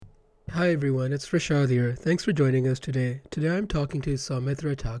Hi everyone, it's Rashad here. Thanks for joining us today. Today I'm talking to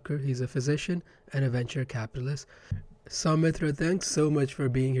Saumitra Thakur. He's a physician and a venture capitalist. Saumitra, thanks so much for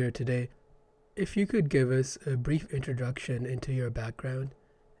being here today. If you could give us a brief introduction into your background,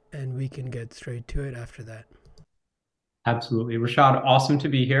 and we can get straight to it after that. Absolutely. Rashad, awesome to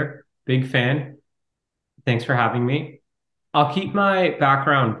be here. Big fan. Thanks for having me. I'll keep my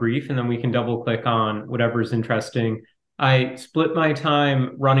background brief and then we can double click on whatever's interesting. I split my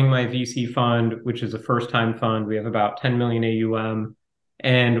time running my VC fund, which is a first time fund. We have about 10 million AUM,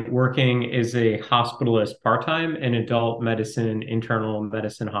 and working as a hospitalist part time, an adult medicine, internal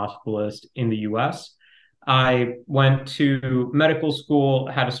medicine hospitalist in the US. I went to medical school,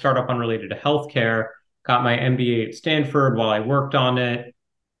 had a startup unrelated to healthcare, got my MBA at Stanford while I worked on it.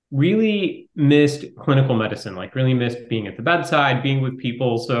 Really missed clinical medicine, like really missed being at the bedside, being with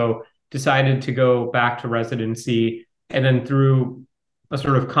people. So decided to go back to residency. And then through a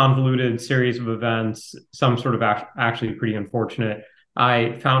sort of convoluted series of events, some sort of actually pretty unfortunate,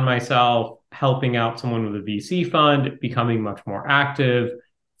 I found myself helping out someone with a VC fund, becoming much more active,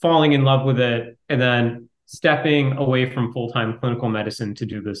 falling in love with it, and then stepping away from full-time clinical medicine to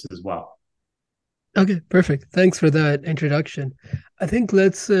do this as well. Okay, perfect. Thanks for that introduction. I think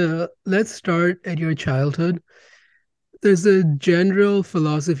let's start at your childhood. There's a general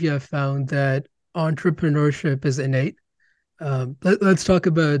philosophy I've found that entrepreneurship is innate. Let's talk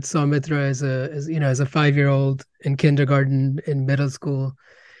about Saumitra as a 5 year old in kindergarten, in middle school.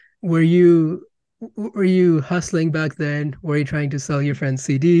 Were you were you hustling back then? Were you trying to sell your friends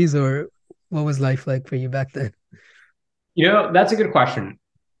CDs, or what was life like for you back then? That's a good question.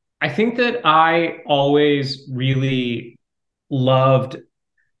 I think that I always really loved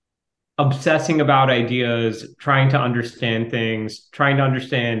obsessing about ideas, trying to understand things, trying to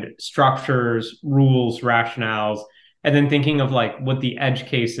understand structures, rules, rationales, and then thinking of like what the edge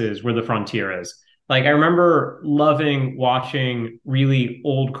case is, where the frontier is. Like I remember loving watching really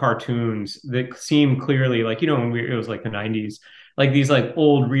old cartoons that seem clearly like, it was like the 90s, like these like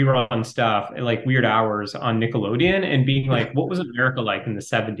old rerun stuff at like weird hours on Nickelodeon and being Yeah, like, what was America like in the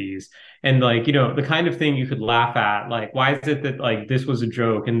 70s? And like, the kind of thing you could laugh at, like, why is it that like this was a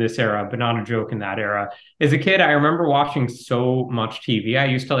joke in this era, but not a joke in that era? As a kid, I remember watching so much TV. I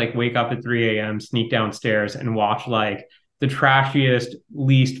used to like wake up at 3 a.m., sneak downstairs and watch like the trashiest,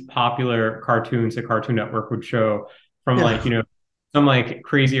 least popular cartoons the Cartoon Network would show from yeah, like, some like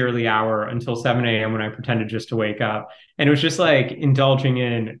crazy early hour until 7 a.m. when I pretended just to wake up. And it was just like indulging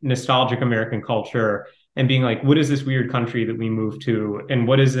in nostalgic American culture and being like, what is this weird country that we moved to? And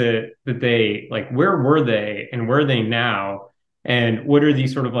what is it that they like, where were they and where are they now? And what are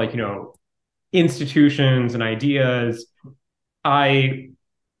these sort of like, institutions and ideas? I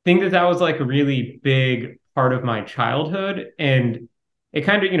think that that was like a really big part of my childhood. And it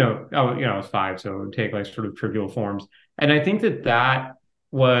kind of, I was 5, so it would take like sort of trivial forms. And I think that that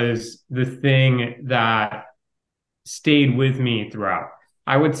was the thing that stayed with me throughout.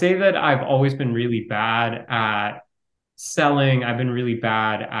 I would say that I've always been really bad at selling. I've been really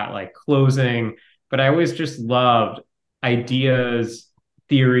bad at like closing, but I always just loved ideas,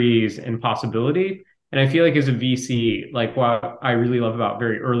 theories, and possibility. And I feel like as a VC, like what I really love about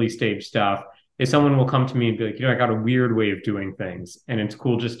very early stage stuff is someone will come to me and be like, I got a weird way of doing things. And it's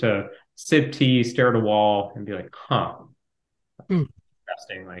cool just to sip tea, stare at a wall, and be like, huh, mm,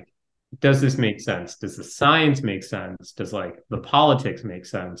 interesting. Like, does this make sense? Does the science make sense? Does like the politics make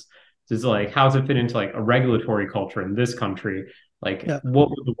sense? Does like how does it fit into like a regulatory culture in this country? Like, yeah. what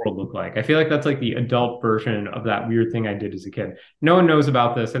would the world look like? I feel like that's like the adult version of that weird thing I did as a kid. No one knows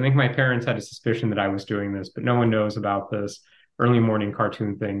about this. I think my parents had a suspicion that I was doing this, but no one knows about this early morning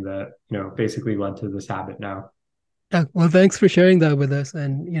cartoon thing that, basically led to this habit now. Yeah. Well, thanks for sharing that with us.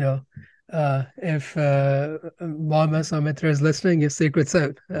 And if Mama Saumitra is listening, your secret's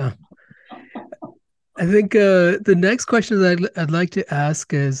out. I think the next question that I'd like to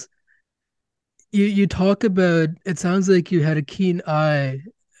ask is you talk about it sounds like you had a keen eye,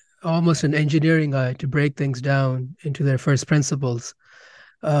 almost an engineering eye, to break things down into their first principles.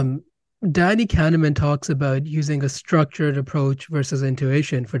 Um, Danny Kahneman talks about using a structured approach versus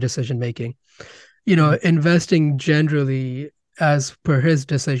intuition for decision making. Investing generally, as per his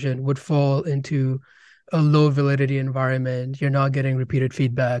decision, would fall into a low validity environment. You're not getting repeated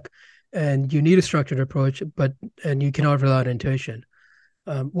feedback, and you need a structured approach, and you cannot rely on intuition.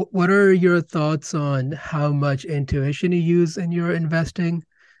 What are your thoughts on how much intuition you use in your investing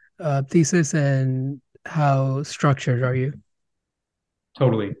thesis, and how structured are you?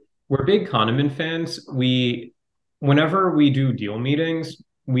 Totally. We're big Kahneman fans. Whenever we do deal meetings,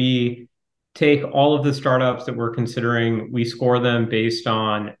 we take all of the startups that we're considering, we score them based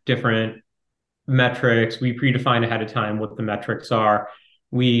on different metrics. We predefine ahead of time what the metrics are.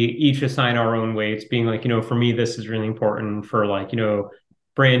 We each assign our own weights, being like, for me, this is really important. For like,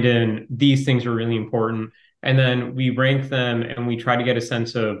 Brandon, these things are really important. And then we rank them and we try to get a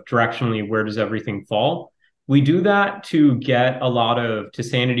sense of directionally where does everything fall. We do that to get to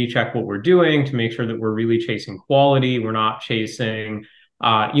sanity check what we're doing, to make sure that we're really chasing quality. We're not chasing,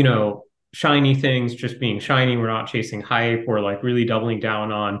 shiny things just being shiny. We're not chasing hype. We're like really doubling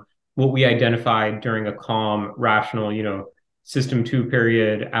down on what we identified during a calm, rational, system two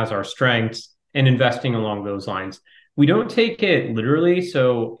period as our strengths and investing along those lines. We don't take it literally.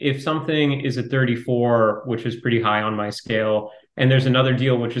 So if something is a 34, which is pretty high on my scale, and there's another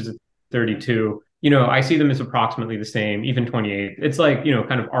deal which is a 32, I see them as approximately the same, even 28. It's like,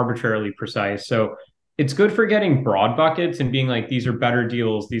 kind of arbitrarily precise. So it's good for getting broad buckets and being like, these are better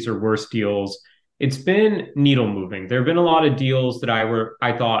deals, these are worse deals. It's been needle moving. There have been a lot of deals that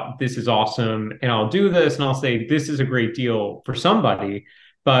I thought this is awesome and I'll do this and I'll say this is a great deal for somebody.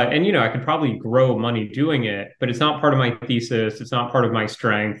 But I could probably grow money doing it, but it's not part of my thesis. It's not part of my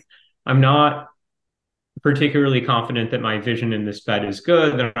strength. I'm not particularly confident that my vision in this bet is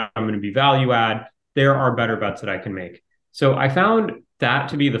good, that I'm going to be value add. There are better bets that I can make. So I found that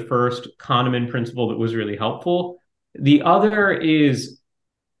to be the first Kahneman principle that was really helpful. The other is,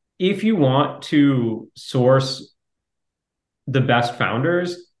 if you want to source the best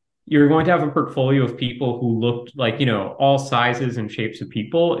founders, you're going to have a portfolio of people who looked like, all sizes and shapes of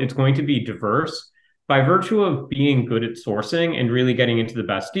people. It's going to be diverse. By virtue of being good at sourcing and really getting into the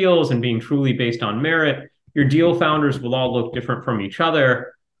best deals and being truly based on merit, your deal founders will all look different from each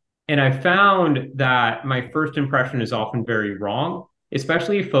other. And I found that my first impression is often very wrong,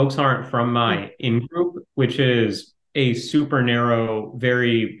 especially if folks aren't from my in group, which is a super narrow,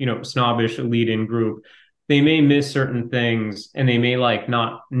 very, snobbish elite in group. They may miss certain things and they may like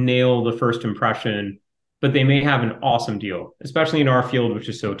not nail the first impression, but they may have an awesome deal, especially in our field, which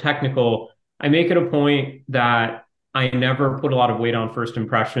is so technical. I make it a point that I never put a lot of weight on first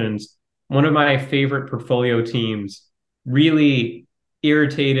impressions. One of my favorite portfolio teams really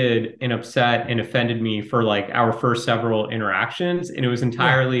irritated and upset and offended me for like our first several interactions. And it was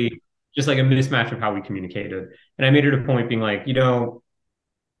entirely just like a mismatch of how we communicated. And I made it a point being like,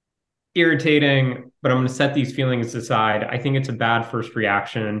 irritating, but I'm going to set these feelings aside. I think it's a bad first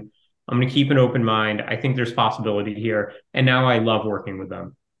reaction. I'm going to keep an open mind. I think there's possibility here. And now I love working with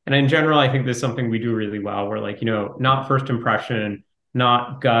them. And in general, I think this is something we do really well. We're like, not first impression,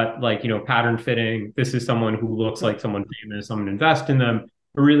 not gut, like, pattern fitting. This is someone who looks like someone famous. I'm going to invest in them.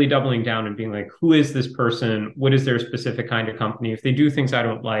 We're really doubling down and being like, who is this person? What is their specific kind of company? If they do things I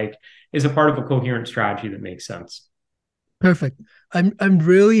don't like, is a part of a coherent strategy that makes sense. Perfect. I'm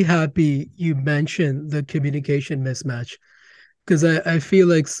really happy you mentioned the communication mismatch, because I feel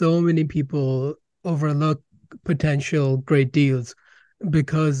like so many people overlook potential great deals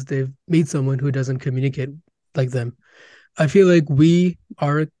because they meet someone who doesn't communicate like them. I feel like we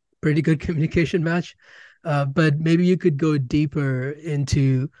are a pretty good communication match, but maybe you could go deeper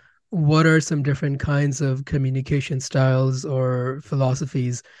into what are some different kinds of communication styles or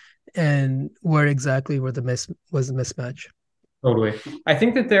philosophies, and where exactly was the mismatch. Totally. I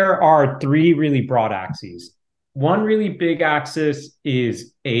think that there are three really broad axes. One really big axis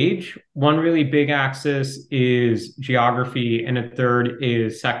is age, one really big axis is geography, and a third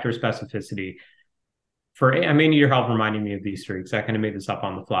is sector specificity. I may need your help reminding me of these three because I kind of made this up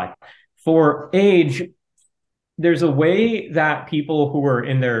on the fly. For age, there's a way that people who are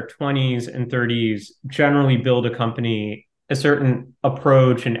in their 20s and 30s generally build a company, a certain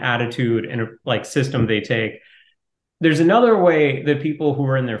approach and attitude and like system they take. There's another way that people who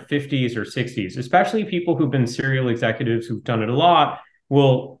are in their 50s or 60s, especially people who've been serial executives who've done it a lot,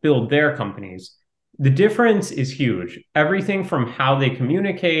 will build their companies. The difference is huge. Everything from how they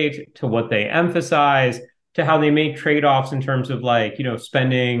communicate to what they emphasize to how they make trade-offs in terms of like,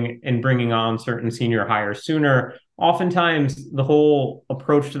 spending and bringing on certain senior hires sooner. Oftentimes, the whole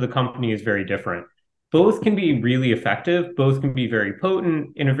approach to the company is very different. Both can be really effective. Both can be very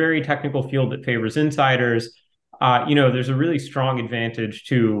potent in a very technical field that favors insiders. There's a really strong advantage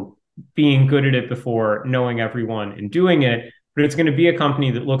to being good at it before knowing everyone and doing it, but it's going to be a company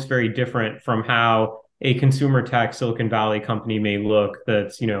that looks very different from how a consumer tech Silicon Valley company may look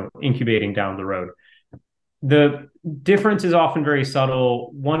that's, incubating down the road. The difference is often very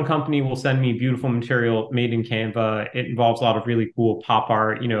subtle. One company will send me beautiful material made in Canva. It involves a lot of really cool pop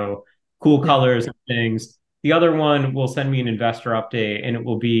art, cool colors and things. The other one will send me an investor update and it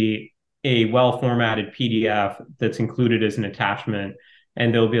will be a well-formatted PDF that's included as an attachment.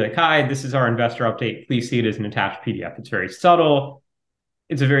 and they'll be like, hi, this is our investor update. Please see it as an attached PDF. It's very subtle.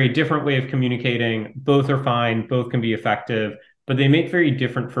 It's a very different way of communicating. Both are fine. Both can be effective, but they make very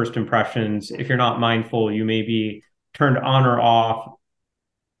different first impressions. If you're not mindful, you may be turned on or off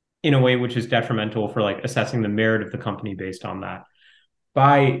in a way which is detrimental for like assessing the merit of the company based on that.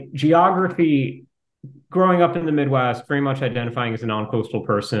 By geography, growing up in the Midwest, very much identifying as a non-coastal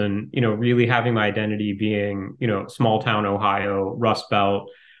person, really having my identity being, small town Ohio, Rust Belt.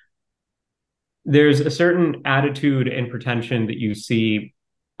 There's a certain attitude and pretension that you see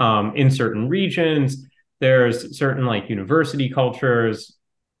in certain regions. There's certain like university cultures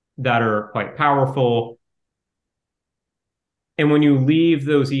that are quite powerful. And when you leave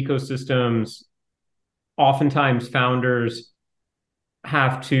those ecosystems, oftentimes founders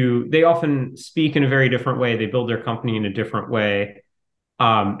they often speak in a very different way. They build their company in a different way.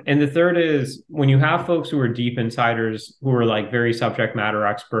 And the third is when you have folks who are deep insiders, who are like very subject matter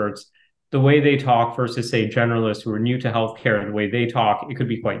experts, the way they talk versus say generalists who are new to healthcare, the way they talk, it could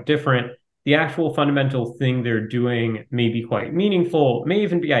be quite different. The actual fundamental thing they're doing may be quite meaningful, may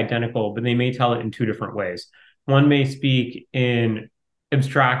even be identical, but they may tell it in two different ways. One may speak in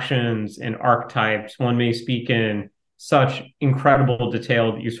abstractions and archetypes. One may speak in such incredible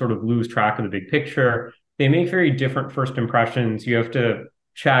detail that you sort of lose track of the big picture. They make very different first impressions. You have to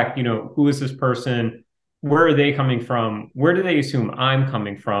check, who is this person? Where are they coming from? Where do they assume I'm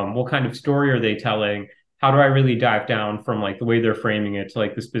coming from? What kind of story are they telling? How do I really dive down from like the way they're framing it to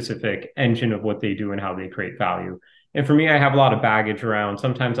like the specific engine of what they do and how they create value? And for me, I have a lot of baggage around.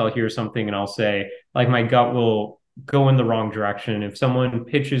 Sometimes I'll hear something and I'll say, like, my gut will go in the wrong direction. If someone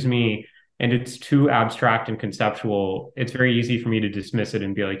pitches me and it's too abstract and conceptual, it's very easy for me to dismiss it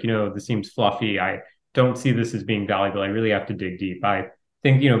and be like, this seems fluffy. I don't see this as being valuable. I really have to dig deep. I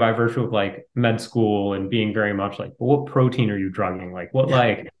think, by virtue of like med school and being very much like, well, what protein are you drugging? Like what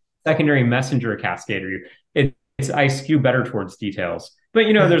like secondary messenger cascade are you? I skew better towards details. But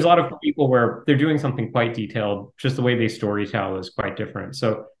there's a lot of people where they're doing something quite detailed, just the way they storytell is quite different.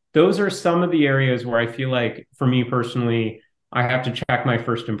 So those are some of the areas where I feel like for me personally, I have to check my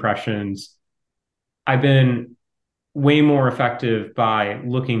first impressions. I've been way more effective by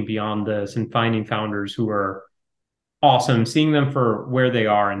looking beyond this and finding founders who are awesome, seeing them for where they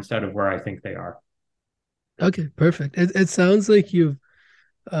are instead of where I think they are. Okay, perfect. It sounds like you've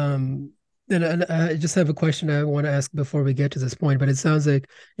and I just have a question I want to ask before we get to this point, but it sounds like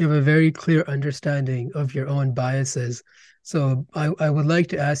you have a very clear understanding of your own biases. So I would like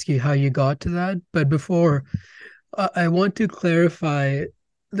to ask you how you got to that. But before, I want to clarify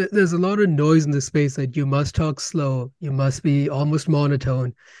that there's a lot of noise in the space that you must talk slow, you must be almost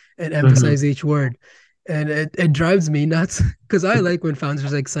monotone and emphasize each word. And it drives me nuts because I like when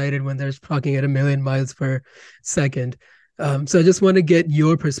founders are excited when they're talking at a million miles per second. So I just want to get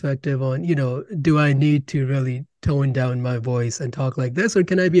your perspective on, do I need to really tone down my voice and talk like this, or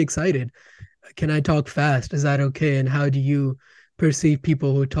can I be excited? Can I talk fast? Is that okay? And how do you perceive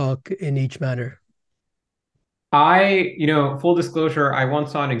people who talk in each manner? Full disclosure, I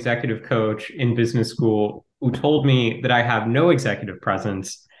once saw an executive coach in business school who told me that I have no executive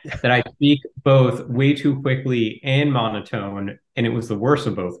presence, that I speak both way too quickly and monotone, and it was the worst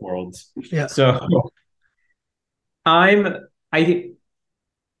of both worlds. Yeah. So I'm I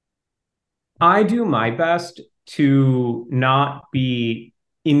I do my best to not be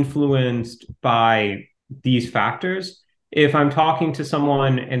influenced by these factors. If I'm talking to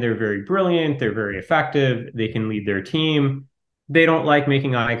someone and they're very brilliant, they're very effective, they can lead their team, they don't like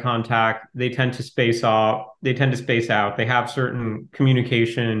making eye contact, they tend to space off, they tend to space out, they have certain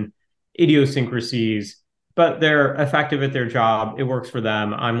communication idiosyncrasies, but they're effective at their job, it works for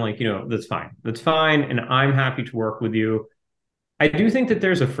them. I'm like, that's fine. That's fine. And I'm happy to work with you. I do think that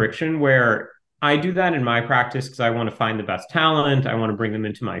there's a friction where I do that in my practice because I want to find the best talent. I want to bring them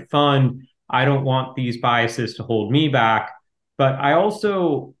into my fund. I don't want these biases to hold me back. But I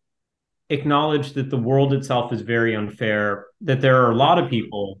also acknowledge that the world itself is very unfair, that there are a lot of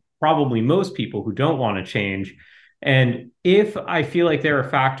people, probably most people, who don't want to change. And if I feel like there are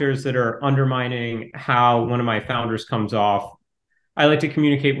factors that are undermining how one of my founders comes off, I like to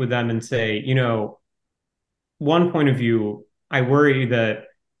communicate with them and say, one point of view, I worry that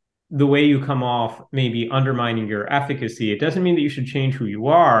the way you come off may be undermining your efficacy. It doesn't mean that you should change who you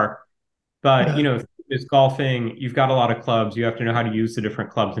are, but Yeah. if it's golfing, you've got a lot of clubs. You have to know how to use the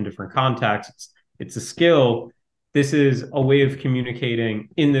different clubs in different contexts. It's a skill. This is a way of communicating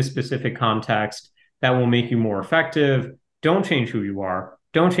in this specific context that will make you more effective. Don't change who you are.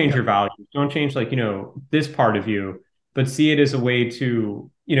 Don't change Yeah. your values. Don't change this part of you, but see it as a way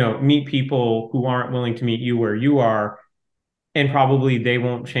to, meet people who aren't willing to meet you where you are and probably they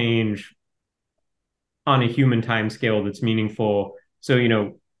won't change on a human time scale that's meaningful. So,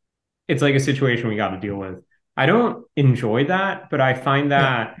 it's like a situation we got to deal with. I don't enjoy that, but I find Yeah,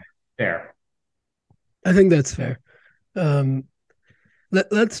 that fair. I think that's fair. Um,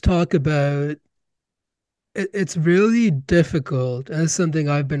 let's talk about it's really difficult. As something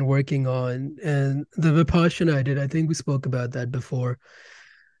I've been working on, and the Vipassana I did, I think we spoke about that before.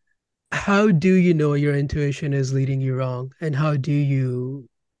 How do you know your intuition is leading you wrong? And how do you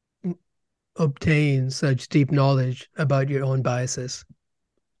obtain such deep knowledge about your own biases?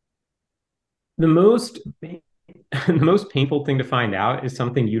 The most the most painful thing to find out is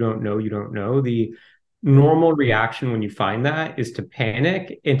something you don't know. The normal reaction when you find that is to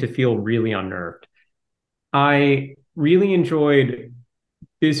panic and to feel really unnerved. I really enjoyed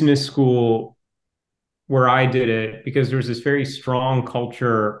business school where I did it because there's this very strong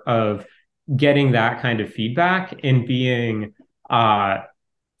culture of getting that kind of feedback and being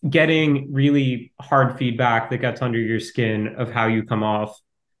getting really hard feedback that gets under your skin of how you come off.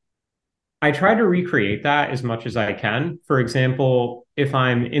 I try to recreate that as much as I can. For example, if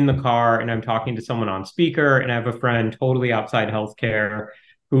I'm in the car and I'm talking to someone on speaker and I have a friend totally outside healthcare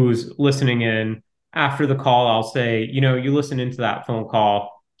who's listening in, after the call, I'll say, you listen into that phone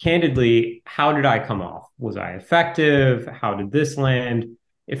call. Candidly, how did I come off? Was I effective? How did this land?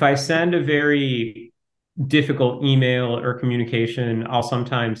 If I send a very difficult email or communication, I'll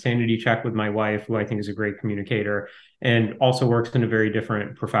sometimes sanity check with my wife, who I think is a great communicator and also works in a very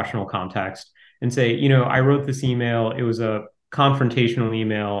different professional context, and say, I wrote this email. It was a confrontational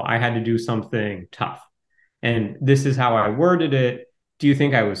email. I had to do something tough. And this is how I worded it. Do you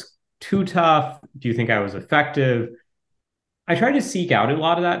think I was too tough? Do you think I was effective? I try to seek out a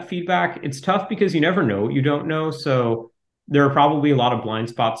lot of that feedback. It's tough because you never know what you don't know. So there are probably a lot of blind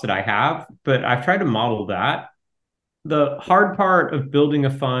spots that I have, but I've tried to model that. The hard part of building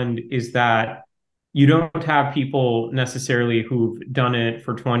a fund is that you don't have people necessarily who've done it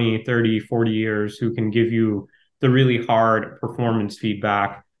for 20, 30, 40 years who can give you the really hard performance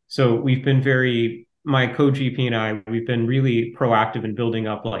feedback. So we've been my co-GP and I, we've been really proactive in building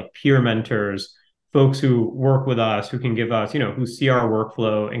up like peer mentors, folks who work with us, who can give us, who see our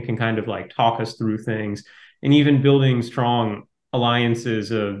workflow and can kind of like talk us through things, and even building strong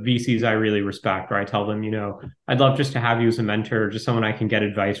alliances of VCs I really respect, where I tell them, I'd love just to have you as a mentor, just someone I can get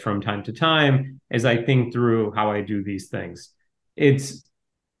advice from time to time as I think through how I do these things. It's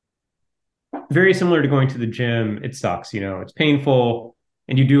very similar to going to the gym. It sucks, it's painful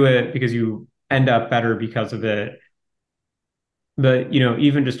and you do it because you end up better because of it. But,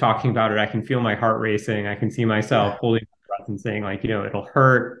 even just talking about it, I can feel my heart racing. I can see myself Yeah. holding my breath and saying like, it'll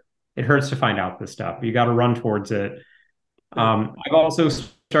hurt. It hurts to find out this stuff. You got to run towards it. Yeah. I've also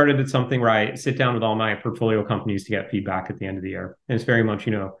started at something where I sit down with all my portfolio companies to get feedback at the end of the year. And it's very much,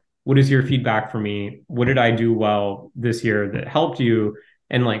 what is your feedback for me? What did I do well this year that helped you?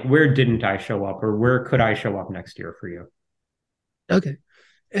 And like, where didn't I show up, or where could I show up next year for you? Okay.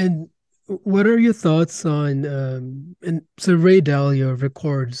 And what are your thoughts on and so Ray Dalio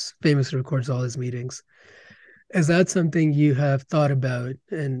famously records all his meetings. Is that something you have thought about,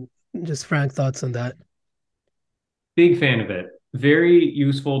 and just frank thoughts on that? Big fan of it. Very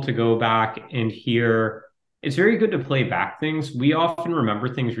useful to go back and hear. It's very good to play back things. We often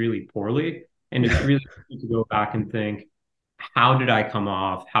remember things really poorly, and it's Yeah. really good to go back and think, how did I come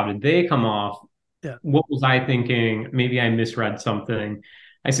off? How did they come off? Yeah. What was I thinking? Maybe I misread something.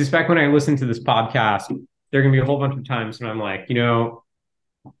 I suspect when I listen to this podcast, there are going to be a whole bunch of times when I'm like,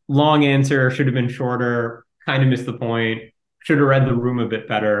 long answer should have been shorter, kind of missed the point, should have read the room a bit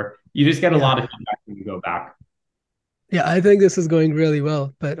better. You just get a Yeah. lot of feedback when you go back. Yeah, I think this is going really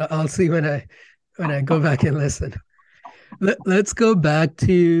well, but I'll see when I go back and listen. Let's go back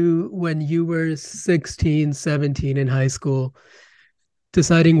to when you were 16, 17 in high school,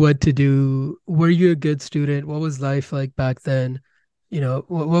 deciding what to do. Were you a good student? What was life like back then?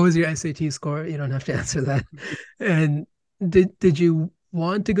 What was your SAT score? You don't have to answer that. And did you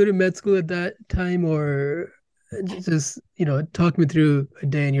want to go to med school at that time, or just, talk me through a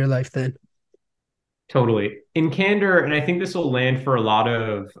day in your life then? Totally. In candor, and I think this will land for a lot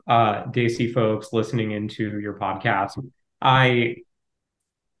of Desi folks listening into your podcast. I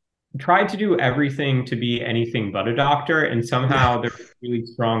tried to do everything to be anything but a doctor, and Yeah. somehow there was a really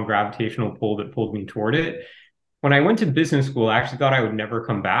strong gravitational pull that pulled me toward it. When I went to business school, I actually thought I would never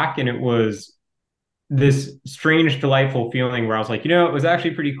come back, and it was this strange, delightful feeling where I was like, it was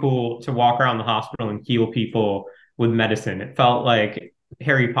actually pretty cool to walk around the hospital and heal people with medicine. It felt like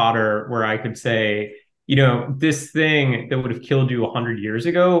Harry Potter, where I could say, this thing that would have killed you 100 years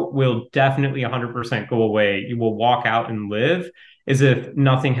ago will definitely 100% go away. You will walk out and live as if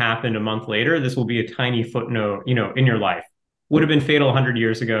nothing happened a month later. This will be a tiny footnote, in your life. Would have been fatal 100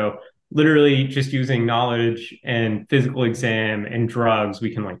 years ago. Literally just using knowledge and physical exam and drugs,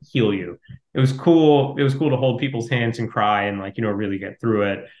 we can like heal you. It was cool. It was cool to hold people's hands and cry and like, really get through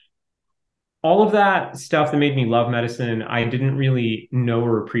it. All of that stuff that made me love medicine, I didn't really know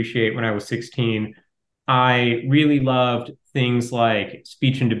or appreciate when I was 16. I really loved things like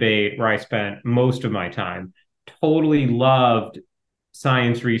speech and debate, where I spent most of my time. Totally loved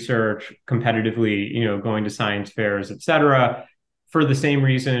science research competitively, going to science fairs, et cetera. For the same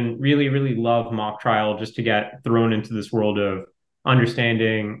reason, really, really love mock trial just to get thrown into this world of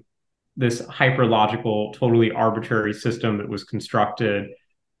understanding this hyper logical, totally arbitrary system that was constructed.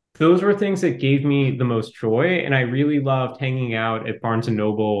 Those were things that gave me the most joy. And I really loved hanging out at Barnes and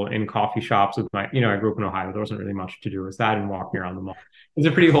Noble in coffee shops with I grew up in Ohio. There wasn't really much to do with that and walking around the mall. It was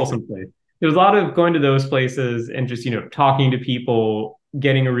a pretty wholesome place. There was a lot of going to those places and just, talking to people,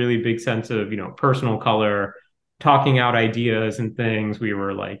 getting a really big sense of, personal color, talking out ideas and things. We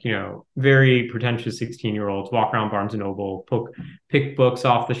were like, very pretentious 16-year-olds, walk around Barnes and Noble, pick books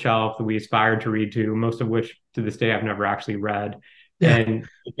off the shelf that we aspired to read to, most of which to this day I've never actually read, Yeah. and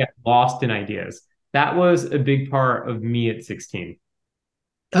get lost in ideas. That was a big part of me at 16.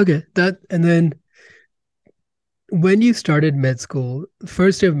 Okay. And then when you started med school,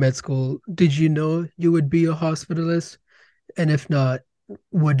 first year of med school, did you know you would be a hospitalist? And if not,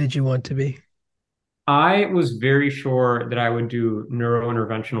 what did you want to be? I was very sure that I would do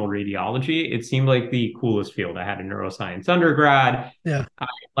neurointerventional radiology. It seemed like the coolest field. I had a neuroscience undergrad. Yeah. I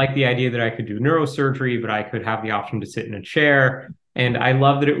liked the idea that I could do neurosurgery, but I could have the option to sit in a chair. And I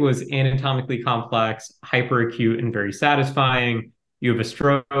love that it was anatomically complex, hyperacute, and very satisfying. You have a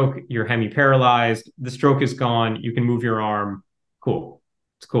stroke, you're hemi-paralyzed, the stroke is gone, you can move your arm. Cool.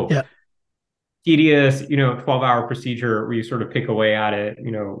 It's cool. Yeah. Tedious, 12-hour procedure where you sort of pick away at it,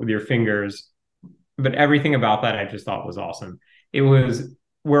 with your fingers. But everything about that I just thought was awesome. It was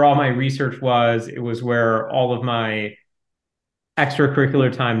where all my research was. It was where all of my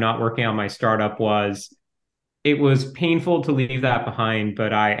extracurricular time not working on my startup was. It was painful to leave that behind,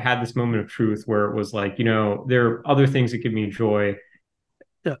 but I had this moment of truth where it was like, there are other things that give me joy.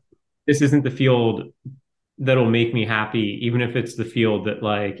 Yeah. This isn't the field that'll make me happy, even if it's the field that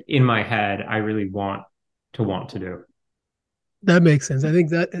like in my head, I really want to do. That makes sense. I think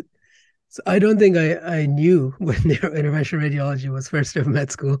that so I don't think I knew when interventional radiology was first of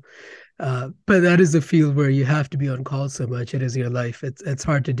med school, but that is a field where you have to be on call so much. It is your life. It's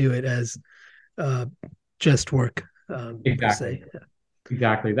hard to do it as uh, just work per Exactly. se. Yeah.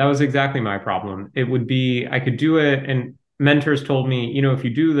 Exactly. That was exactly my problem. It would be, I could do it. And mentors told me, if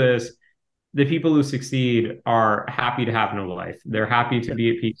you do this, the people who succeed are happy to have no life. They're happy to Yeah.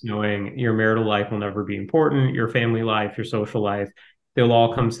 be at peace knowing your marital life will never be important, your family life, your social life, they'll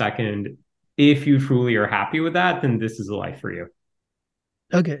all come second. If you truly are happy with that, then this is a life for you.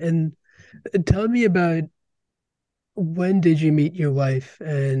 Okay. And tell me about when did you meet your wife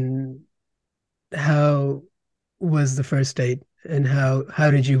and how was the first date and how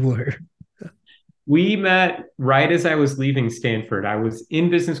did you woo her? We met right as I was leaving Stanford. I was in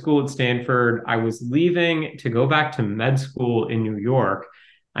business school at Stanford. I was leaving to go back to med school in New York.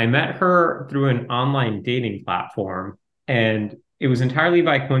 I met her through an online dating platform, and it was entirely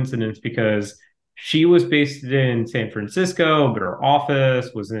by coincidence because she was based in San Francisco, but her office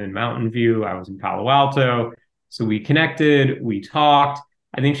was in Mountain View. I was in Palo Alto. So we connected, we talked.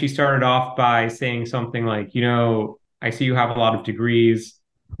 I think she started off by saying something like, I see you have a lot of degrees.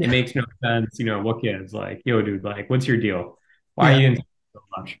 It Yeah. makes no sense. What gives? Like, yo, dude, like, what's your deal? Why are Yeah. you into so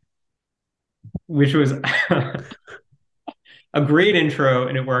much? Which was a great intro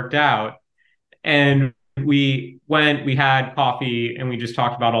and it worked out. And we had coffee and we just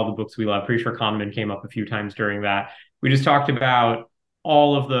talked about all the books we love. Pretty sure Kahneman came up a few times during that. We just talked about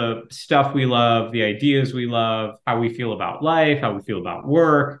all of the stuff we love, the ideas we love, how we feel about life, how we feel about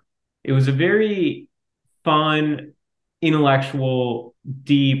work. It was a very fun, intellectual,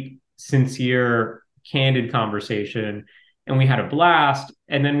 deep, sincere, candid conversation. And we had a blast.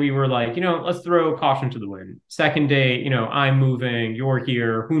 And then we were like, let's throw caution to the wind. Second day, I'm moving, you're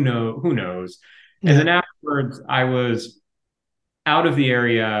here, who knows? And Yeah. then afterwards, I was out of the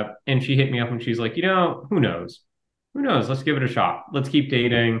area and she hit me up and she's like, who knows? Who knows? Let's give it a shot. Let's keep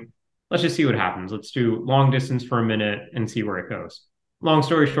dating. Let's just see what happens. Let's do long distance for a minute and see where it goes. Long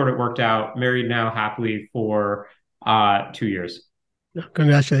story short, it worked out. Married now happily for 2 years.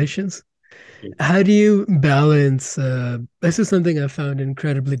 Congratulations. How do you balance? This is something I found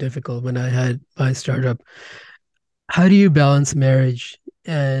incredibly difficult when I had my startup. How do you balance marriage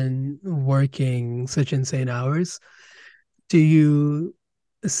and working such insane hours? Do you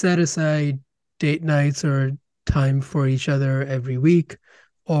set aside date nights or time for each other every week?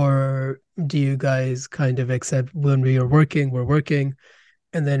 Or do you guys kind of accept when we are working, we're working,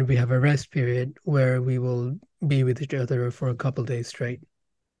 and then we have a rest period where we will be with each other for a couple days straight?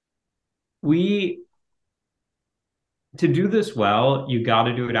 We to do this well, you got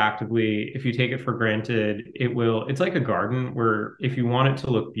to do it actively. If you take it for granted, it's like a garden where if you want it to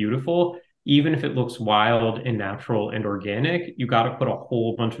look beautiful, even if it looks wild and natural and organic, you got to put a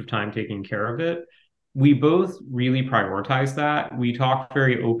whole bunch of time taking care of it. We both really prioritize that. We talk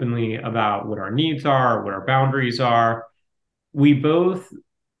very openly about what our needs are, what our boundaries are. We both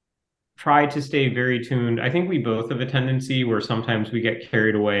try to stay very tuned. I think we both have a tendency where sometimes we get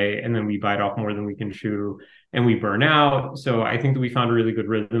carried away and then we bite off more than we can chew and we burn out. So I think that we found a really good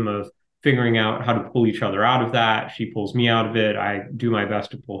rhythm of figuring out how to pull each other out of that. She pulls me out of it. I do my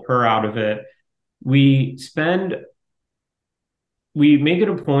best to pull her out of it. We spend we make it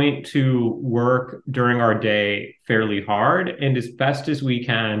a point to work during our day fairly hard and as best as we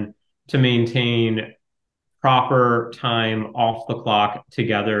can to maintain proper time off the clock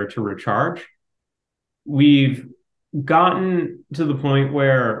together to recharge. We've gotten to the point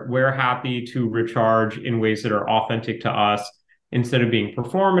where we're happy to recharge in ways that are authentic to us instead of being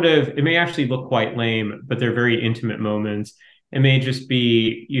performative. It may actually look quite lame, but they're very intimate moments. It may just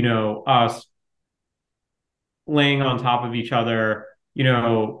be, us laying on top of each other,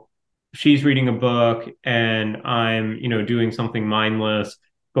 she's reading a book and I'm, doing something mindless,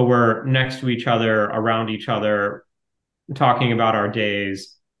 but we're next to each other, around each other, talking about our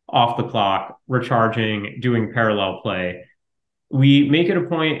days, off the clock, recharging, doing parallel play. We make it a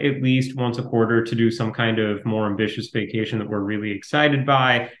point at least once a quarter to do some kind of more ambitious vacation that we're really excited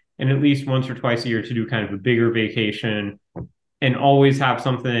by, and at least once or twice a year to do kind of a bigger vacation and always have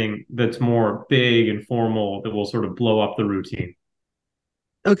something that's more big and formal that will sort of blow up the routine.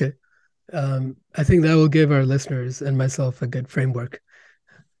 Okay. I think that will give our listeners and myself a good framework.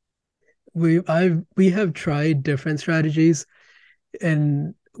 We have tried different strategies,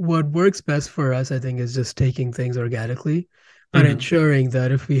 and what works best for us, I think, is just taking things organically, but Mm-hmm. ensuring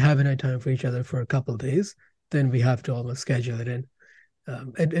that if we haven't had time for each other for a couple of days, then we have to almost schedule it in.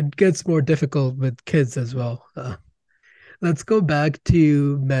 It gets more difficult with kids as well. Let's go back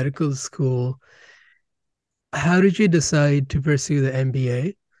to medical school. How did you decide to pursue the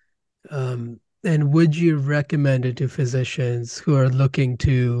MBA? And would you recommend it to physicians who are looking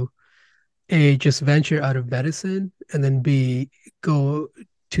to A, just venture out of medicine, and then B, go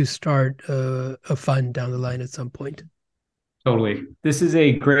to start a fund down the line at some point? Totally. This is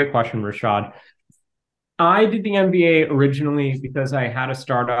a great question, Rashad. I did the MBA originally because I had a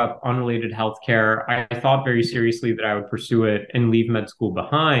startup unrelated healthcare. I thought very seriously that I would pursue it and leave med school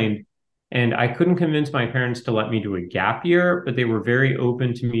behind. And I couldn't convince my parents to let me do a gap year, but they were very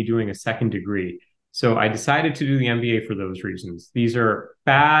open to me doing a second degree. So I decided to do the MBA for those reasons. These are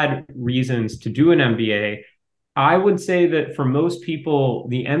bad reasons to do an MBA. I would say that for most people,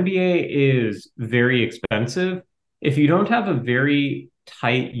 the MBA is very expensive. If you don't have a very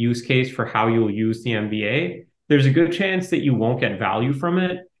tight use case for how you'll use the MBA, there's a good chance that you won't get value from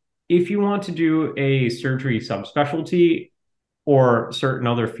it. If you want to do a surgery subspecialty or certain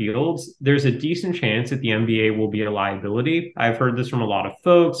other fields, there's a decent chance that the MBA will be a liability. I've heard this from a lot of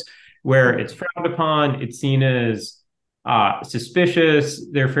folks where it's frowned upon, it's seen as suspicious,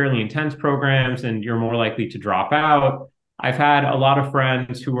 they're fairly intense programs, and you're more likely to drop out. I've had a lot of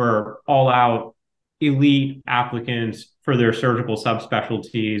friends who are all out elite applicants for their surgical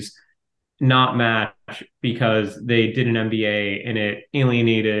subspecialties not match because they did an MBA and it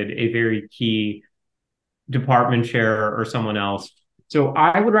alienated a very key department chair or someone else. So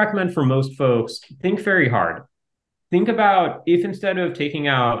I would recommend for most folks, think very hard. Think about if instead of taking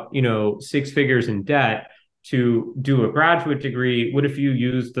out, six figures in debt to do a graduate degree, what if you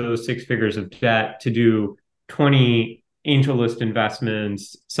use those six figures of debt to do 20 angel list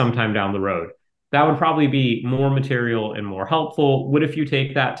investments sometime down the road? That would probably be more material and more helpful. What if you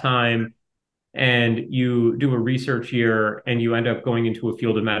take that time and you do a research year and you end up going into a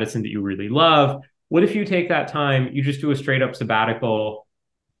field of medicine that you really love? What if you take that time, you just do a straight up sabbatical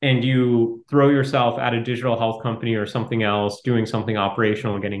and you throw yourself at a digital health company or something else, doing something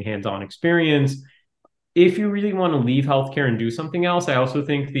operational and getting hands-on experience? If you really want to leave healthcare and do something else, I also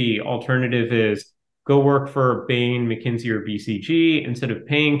think the alternative is go work for Bain, McKinsey, or BCG. Instead of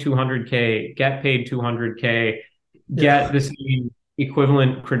paying 200K, get paid 200K, Yeah. get the same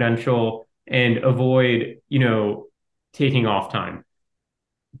equivalent credential and avoid, taking off time.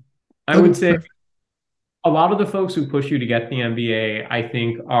 I Okay, would say perfect. a lot of the folks who push you to get the MBA, I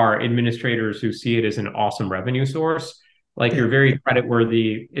think, are administrators who see it as an awesome revenue source. Like Yeah. you're very credit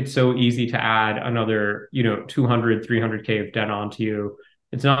worthy. It's so easy to add another, 200, 300K of debt onto you.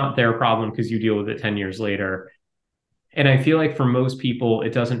 It's not their problem because you deal with it 10 years later. And I feel like for most people,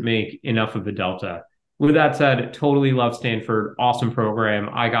 it doesn't make enough of a delta. With that said, totally love Stanford. Awesome program.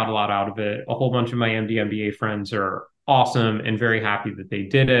 I got a lot out of it. A whole bunch of my MD MBA friends are awesome and very happy that they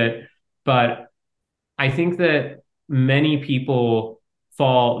did it. But I think that many people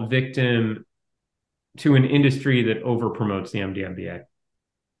fall victim to an industry that over promotes the MD MBA.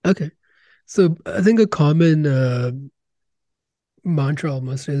 Okay. So I think a common mantra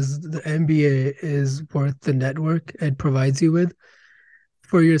almost is the MBA is worth the network it provides you with.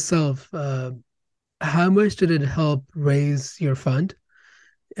 For yourself, how much did it help raise your fund?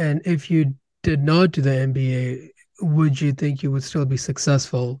 And if you did not do the MBA, would you think you would still be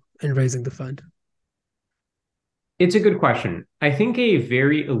successful in raising the fund? It's a good question. I think a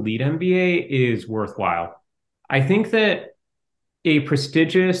very elite MBA is worthwhile. I think that a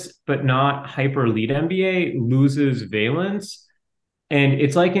prestigious but not hyper elite MBA loses valence. And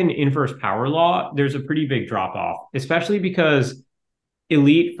it's like an inverse power law. There's a pretty big drop off, especially because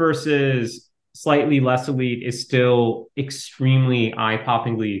elite versus slightly less elite is still extremely eye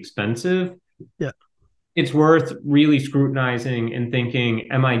poppingly expensive. Yeah. It's worth really scrutinizing and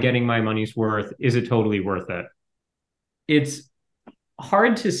thinking, am I getting my money's worth? Is it totally worth it? It's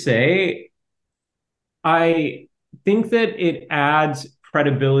hard to say. I think that it adds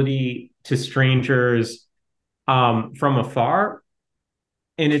credibility to strangers from afar.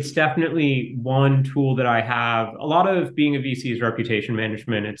 And it's definitely one tool that I have. A lot of being a VC is reputation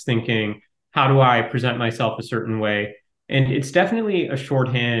management. It's thinking, how do I present myself a certain way? And it's definitely a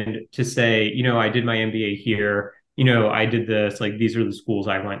shorthand to say, I did my MBA here. I did this. Like, these are the schools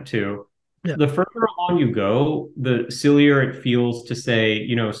I went to. Yeah. The further along you go, the sillier it feels to say,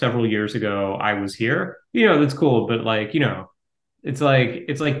 several years ago I was here. That's cool, but like, it's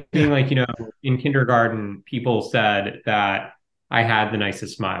like being Yeah. like, in kindergarten, people said that I had the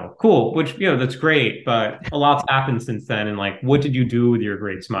nicest smile. Cool, which, that's great, but a lot's happened since then. And like, what did you do with your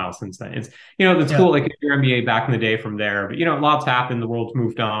great smile since then? It's, that's Yeah. cool, like your MBA back in the day from there, but lots happened, the world's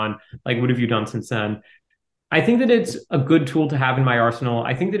moved on. Like, what have you done since then? I think that it's a good tool to have in my arsenal.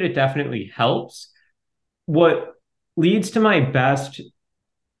 I think that it definitely helps. What leads to my best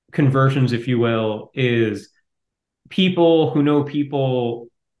conversions, if you will, is people who know people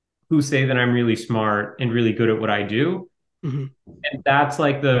who say that I'm really smart and really good at what I do. Mhm. And that's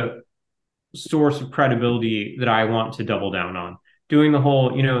like the source of credibility that I want to double down on. Doing the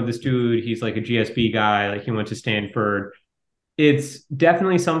whole, this dude, he's like a GSB guy, like he went to Stanford. It's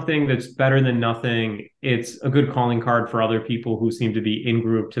definitely something that's better than nothing. It's a good calling card for other people who seem to be in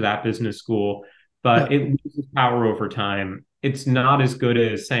group to that business school, Yeah. but it loses power over time. It's not as good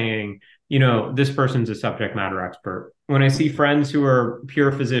as saying, this person's a subject matter expert. When I see friends who are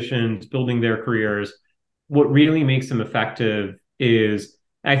pure physicians building their careers, what really makes them effective is,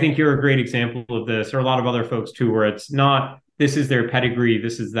 I think you're a great example of this, or a lot of other folks too, where it's not this is their pedigree,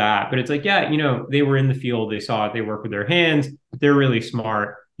 this is that, but it's like, yeah, they were in the field, they saw it, they work with their hands, they're really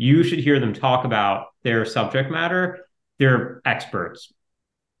smart. You should hear them talk about their subject matter. They're experts.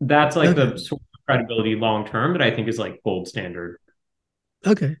 That's like Okay. the sort of credibility long term that I think is like gold standard.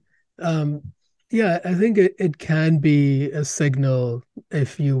 Okay. Um, yeah, I think it can be a signal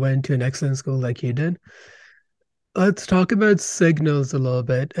if you went to an excellent school like you did. Let's talk about signals a little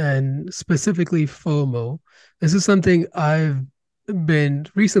bit and specifically FOMO. This is something I've been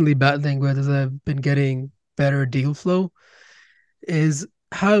recently battling with as I've been getting better deal flow. Is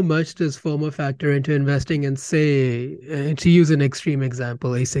how much does FOMO factor into investing in, say, to use an extreme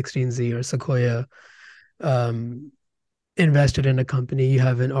example, A16Z or Sequoia um, invested in a company you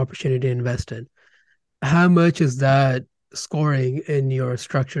have an opportunity to invest in? How much is that scoring in your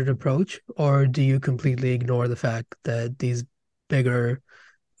structured approach, or do you completely ignore the fact that these bigger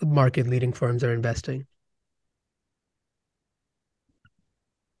market leading firms are investing?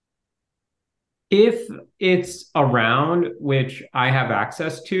 If it's around, which I have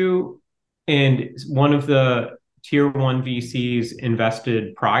access to, and one of the tier one VCs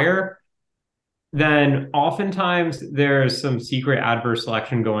invested prior, then oftentimes there's some secret adverse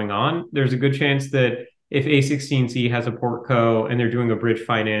selection going on. There's a good chance that if A16Z has a portco and they're doing a bridge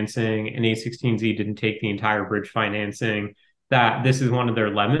financing and A16Z didn't take the entire bridge financing, that this is one of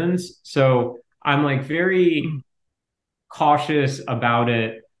their lemons. So I'm like very Mm. cautious about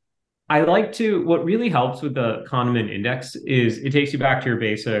it. I like to, what really helps with the Kahneman index is it takes you back to your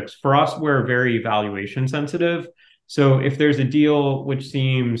basics. For us, we're very valuation sensitive. So if there's a deal which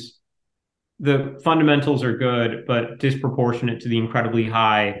seems the fundamentals are good, but disproportionate to the incredibly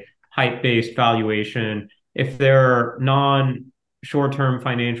high hype-based valuation, if there are non-short-term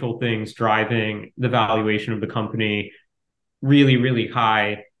financial things driving the valuation of the company really, really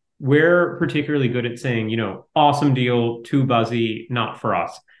high, we're particularly good at saying, awesome deal, too buzzy, not for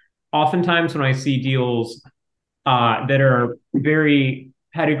us. Oftentimes, when I see deals that are very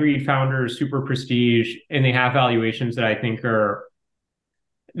pedigreed founders, super prestige, and they have valuations that I think are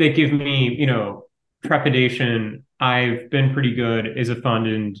that give me, trepidation. I've been pretty good as a fund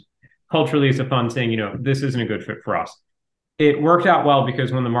and culturally as a fund saying, this isn't a good fit for us. It worked out well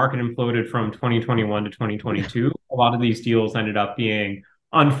because when the market imploded from 2021 to 2022, a lot of these deals ended up being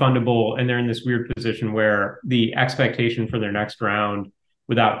unfundable, and they're in this weird position where the expectation for their next round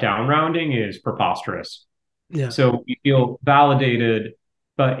without down rounding is preposterous. Yeah. So we feel validated,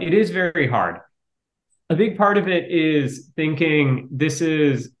 but it is very hard. A big part of it is thinking this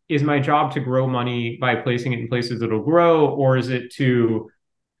is my job to grow money by placing it in places that'll grow, or is it to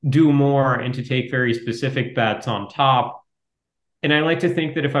do more and to take very specific bets on top? And I like to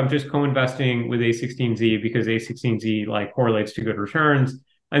think that if I'm just co-investing with A16Z because A16Z like correlates to good returns,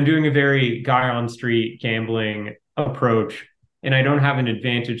 I'm doing a very guy on street gambling approach, and I don't have an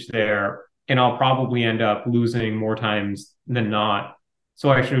advantage there, and I'll probably end up losing more times than not. So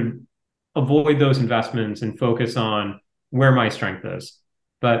I should avoid those investments and focus on where my strength is.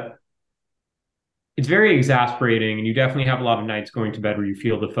 But it's very exasperating, and you definitely have a lot of nights going to bed where you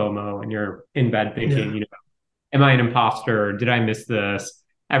feel the FOMO and you're in bed thinking, Yeah. am I an imposter? Did I miss this?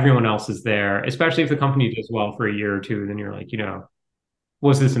 Everyone else is there, especially if the company does well for a year or two. Then you're like,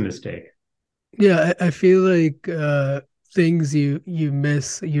 was this a mistake? Yeah, I feel like things you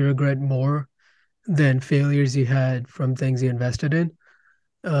miss, you regret more than failures you had from things you invested in.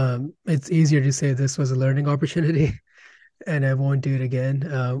 It's easier to say this was a learning opportunity and I won't do it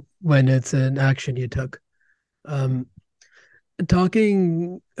again when it's an action you took. Um,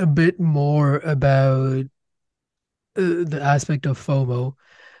 Talking a bit more about the aspect of FOMO,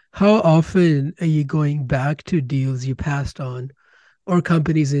 how often are you going back to deals you passed on or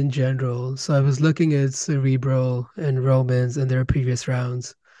companies in general? So I was looking at Cerebral and Romans and their previous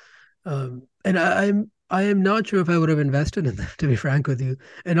rounds. And I am not sure if I would have invested in them, to be frank with you.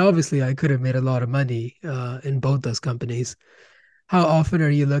 And obviously, I could have made a lot of money in both those companies. How often are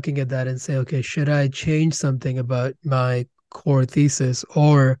you looking at that and say, okay, should I change something about my core thesis,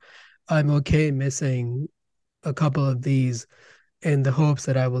 or I'm okay missing a couple of these in the hopes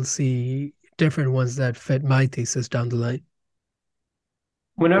that I will see different ones that fit my thesis down the line?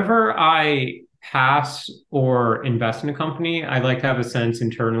 Whenever I pass or invest in a company, I like to have a sense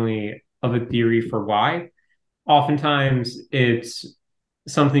internally of a theory for why. Oftentimes, it's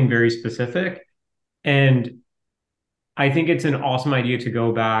something very specific. And I think it's an awesome idea to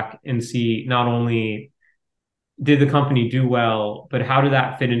go back and see not only did the company do well, but how did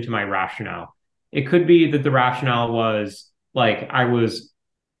that fit into my rationale? It could be that the rationale was like I was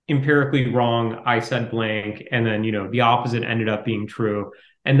empirically wrong, I said blank, and then the opposite ended up being true.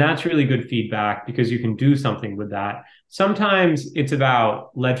 And that's really good feedback because you can do something with that. Sometimes it's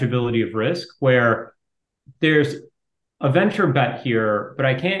about legibility of risk, where there's a venture bet here, but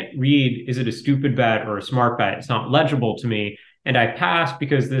I can't read, is it a stupid bet or a smart bet? It's not legible to me. And I passed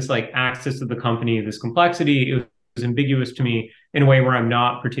because this like access to the company, this complexity, it was ambiguous to me in a way where I'm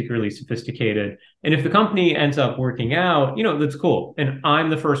not particularly sophisticated. And if the company ends up working out, that's cool. And I'm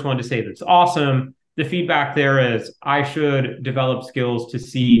the first one to say that's awesome. The feedback there is I should develop skills to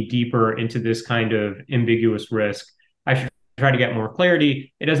see deeper into this kind of ambiguous risk. I should try to get more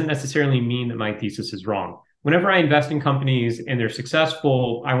clarity. It doesn't necessarily mean that my thesis is wrong. Whenever I invest in companies and they're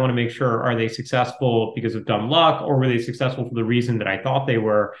successful, I want to make sure, are they successful because of dumb luck, or were they successful for the reason that I thought they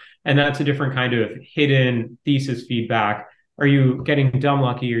were? And that's a different kind of hidden thesis feedback. Are you getting dumb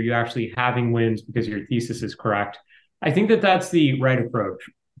lucky? Are you actually having wins because your thesis is correct? I think that that's the right approach.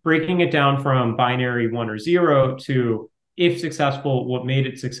 Breaking it down from binary 1 or 0 to, if successful, what made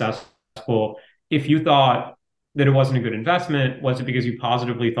it successful? If you thought that it wasn't a good investment, was it because you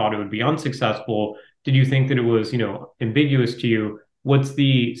positively thought it would be unsuccessful? Did you think that it was, ambiguous to you? What's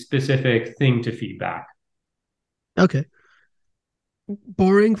the specific thing to feedback? Okay.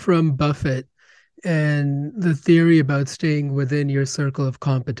 Borrowing from Buffett and the theory about staying within your circle of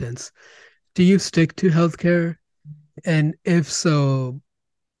competence, do you stick to healthcare? And if so,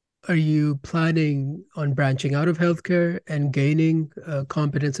 are you planning on branching out of healthcare and gaining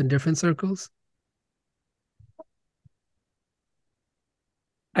competence in different circles?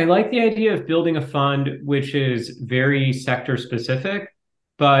 I like the idea of building a fund which is very sector specific,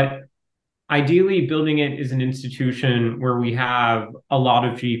 but ideally building it as an institution where we have a lot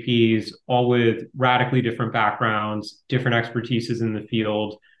of GPs, all with radically different backgrounds, different expertises in the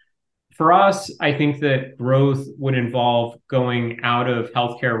field. For us, I think that growth would involve going out of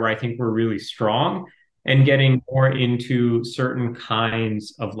healthcare where I think we're really strong and getting more into certain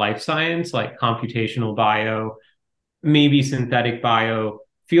kinds of life science, like computational bio, maybe synthetic bio,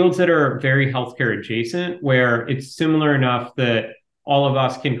 fields that are very healthcare adjacent, where it's similar enough that all of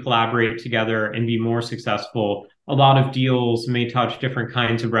us can collaborate together and be more successful. A lot of deals may touch different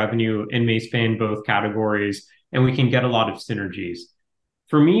kinds of revenue and may span both categories, and we can get a lot of synergies.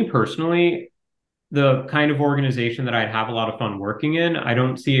 For me personally, the kind of organization that I'd have a lot of fun working in, I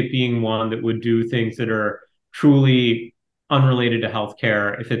don't see it being one that would do things that are truly unrelated to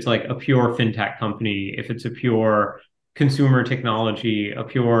healthcare. If it's like a pure fintech company, if it's a pure consumer technology, a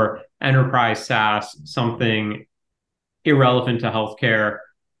pure enterprise SaaS, something irrelevant to healthcare,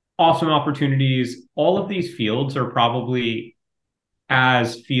 awesome opportunities. All of these fields are probably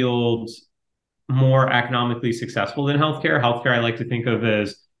as fields more economically successful than healthcare. Healthcare, I like to think of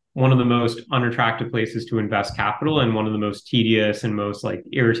as one of the most unattractive places to invest capital and one of the most tedious and most like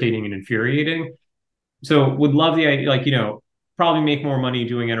irritating and infuriating. So would love the idea, like, probably make more money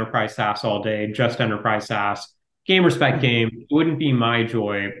doing enterprise SaaS all day, just enterprise SaaS. Game respect Mhm. game wouldn't be my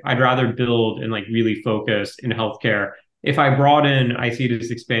joy. I'd rather build and like really focus in healthcare. If I brought in, I see it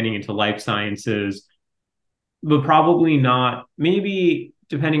as expanding into life sciences, but probably not. Maybe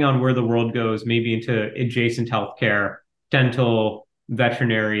depending on where the world goes, maybe into adjacent healthcare, dental,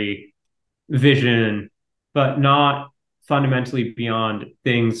 veterinary, vision, but not fundamentally beyond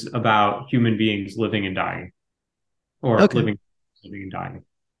things about human beings living and dying or Okay, living and dying.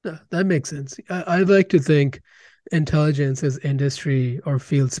 that makes sense. I'd like to think intelligence is industry or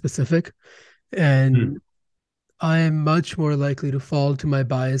field specific, Hmm. and I am much more likely to fall to my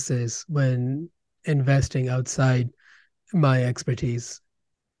biases when investing outside my expertise.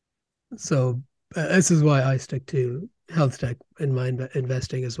 So this is why I stick to health tech in my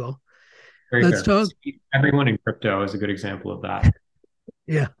investing as well. Very Let's fair. talk. Everyone in crypto is a good example of that.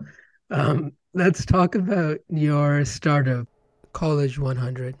 Yeah. Let's talk about your startup, College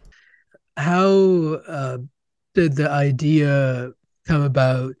 100. How did the idea come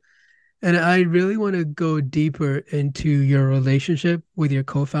about? And I really want to go deeper into your relationship with your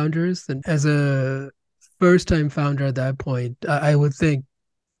co-founders. And as a first-time founder at that point, I would think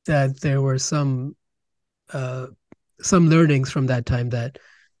that there were uh, some learnings from that time that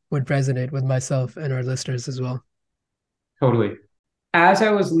would resonate with myself and our listeners as well. Totally. As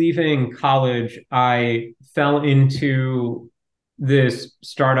I was leaving college, I fell into this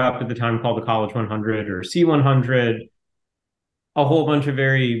startup at the time called the College 100 or C100, a whole bunch of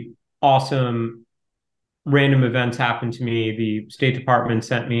very awesome random events happened to me. The State Department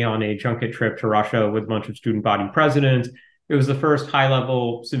sent me on a junket trip to Russia with a bunch of student body presidents. It was the first high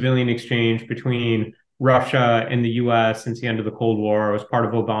level civilian exchange between Russia and the US since the end of the Cold War. It was part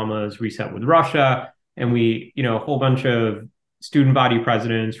of Obama's reset with Russia. And we, a whole bunch of student body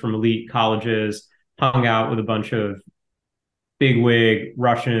presidents from elite colleges hung out with a bunch of bigwig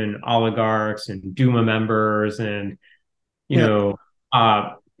Russian oligarchs and Duma members and you Yeah.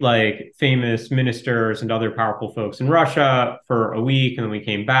 know, like famous ministers and other powerful folks in Russia for a week. And then we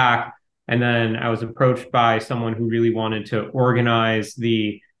came back. And then I was approached by someone who really wanted to organize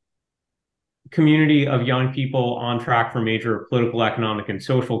the community of young people on track for major political, economic, and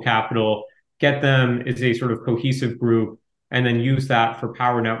social capital, get them as a sort of cohesive group, and then use that for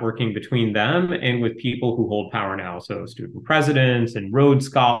power networking between them and with people who hold power now. So student presidents and Rhodes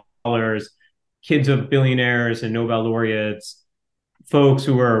scholars, kids of billionaires and Nobel laureates, folks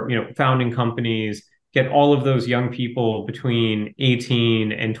who are founding companies, get all of those young people between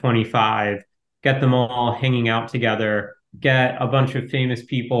 18 and 25, get them all hanging out together, get a bunch of famous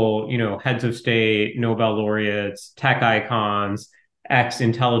people, heads of state, Nobel laureates, tech icons,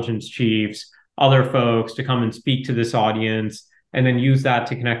 ex-intelligence chiefs, other folks to come and speak to this audience, and then use that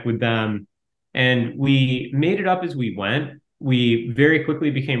to connect with them. And we made it up as we went. We very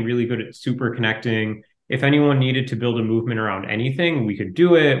quickly became really good at super connecting. If anyone needed to build a movement around anything, we could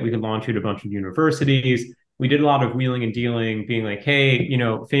do it. We could launch it at a bunch of universities. We did a lot of wheeling and dealing, being like, hey,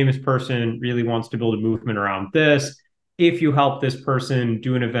 famous person really wants to build a movement around this. If you help this person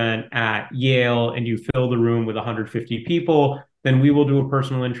do an event at Yale and you fill the room with 150 people, then we will do a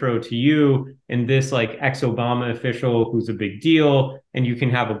personal intro to you and this like ex-Obama official who's a big deal, and you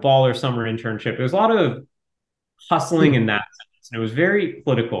can have a baller summer internship. There's a lot of hustling Hmm. in that sense. And it was very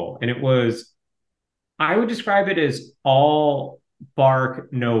political. And it was, I would describe it as all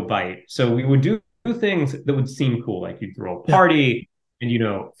bark, no bite. So we would do things that would seem cool, like you'd throw a Yeah. party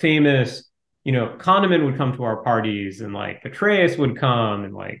and, famous, Kahneman would come to our parties and like Petraeus would come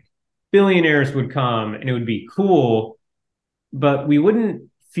and like billionaires would come and it would be cool, but we wouldn't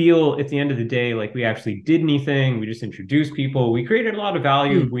feel at the end of the day like we actually did anything. We just introduced people. We created a lot of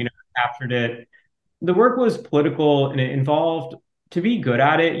value. Mm. We never captured it. The work was political and it involved to be good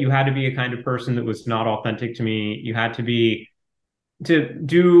at it. You had to be a kind of person that was not authentic to me. You had to be to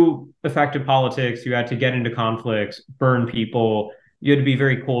do effective politics. You had to get into conflicts, burn people. You had to be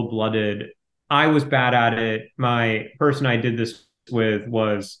very cold blooded. I was bad at it. My person I did this with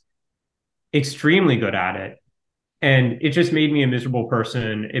was extremely good at it. And it just made me a miserable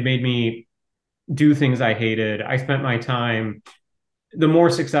person. It made me do things I hated. I spent my time, the more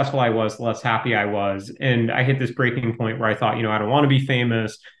successful I was, the less happy I was. And I hit this breaking point where I thought, I don't want to be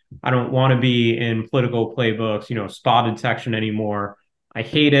famous. I don't want to be in political playbooks, spotted section anymore. I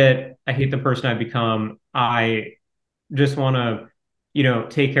hate it. I hate the person I've become. I just want to,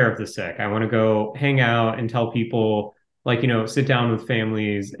 take care of the sick. I want to go hang out and tell people, like, sit down with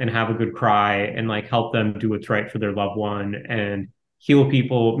families and have a good cry and like help them do what's right for their loved one and heal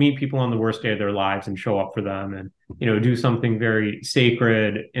people, meet people on the worst day of their lives and show up for them and, do something very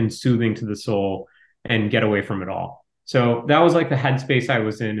sacred and soothing to the soul and get away from it all. So that was like the headspace I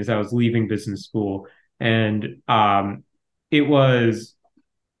was in as I was leaving business school. And it was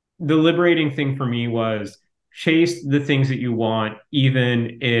the liberating thing for me was chase the things that you want,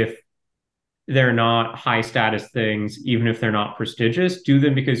 even if they're not high status things, even if they're not prestigious. Do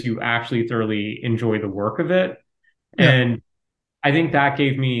them because you actually thoroughly enjoy the work of it. Yeah. And I think that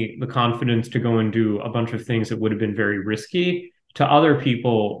gave me the confidence to go and do a bunch of things that would have been very risky to other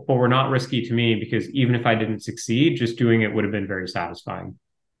people, but were not risky to me because even if I didn't succeed, just doing it would have been very satisfying.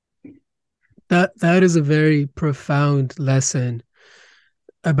 That is a very profound lesson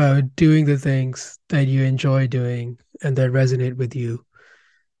about doing the things that you enjoy doing and that resonate with you.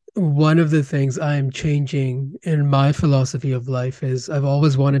 One of the things I'm changing in my philosophy of life is I've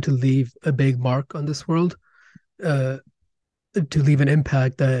always wanted to leave a big mark on this world, uh, to leave an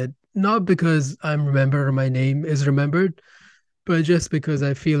impact that not because I'm remembered or my name is remembered, but just because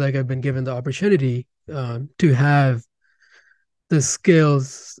I feel like I've been given the opportunity to have the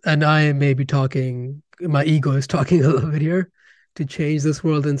skills, and I am maybe talking, my ego is talking a little bit here, to change this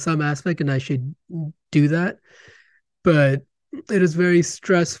world in some aspect, and I should do that. But it is very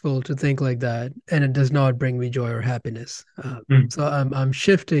stressful to think like that, and it does not bring me joy or happiness. Mm. So I'm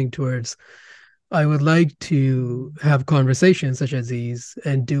shifting towards I would like to have conversations such as these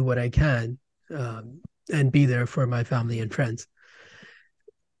and do what I can, and be there for my family and friends.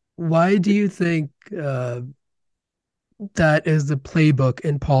 Why do you think that is the playbook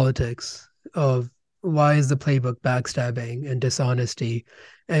in politics of why is the playbook backstabbing and dishonesty,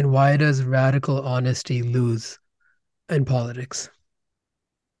 and why does radical honesty lose in politics?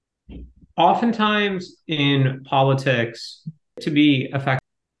 Oftentimes in politics, to be effective,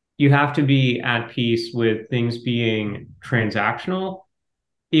 you have to be at peace with things being transactional.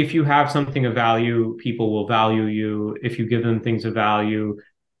 If you have something of value, people will value you. If you give them things of value,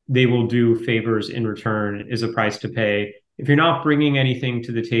 they will do favors in return, is a price to pay. If you're not bringing anything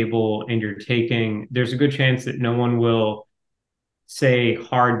to the table and you're taking, there's a good chance that no one will say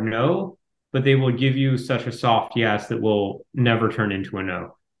hard no, but they will give you such a soft yes that will never turn into a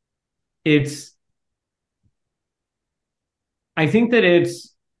no. It's, I think that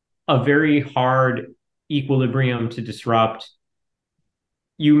it's a very hard equilibrium to disrupt.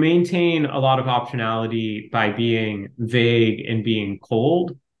 You maintain a lot of optionality by being vague and being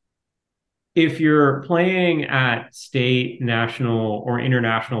cold. If you're playing at state, national, or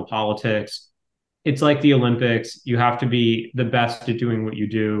international politics, it's like the Olympics. You have to be the best at doing what you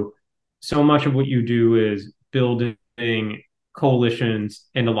do. So much of what you do is building coalitions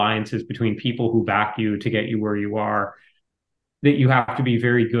and alliances between people who back you to get you where you are, that you have to be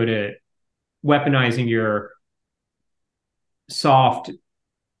very good at weaponizing your soft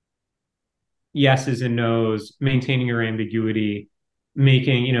yeses and nos, maintaining your ambiguity,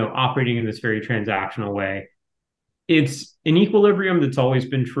 making, operating in this very transactional way. It's an equilibrium that's always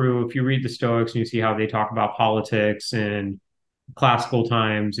been true. If you read the Stoics and you see how they talk about politics in classical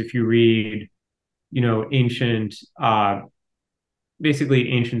times, if you read, ancient,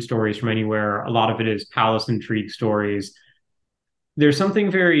 basically ancient stories from anywhere, a lot of it is palace intrigue stories. There's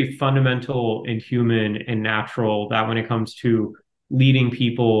something very fundamental and human and natural that when it comes to leading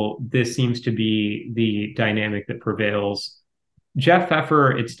people, this seems to be the dynamic that prevails. Jeff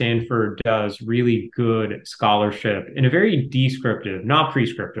Pfeffer at Stanford does really good scholarship in a very descriptive, not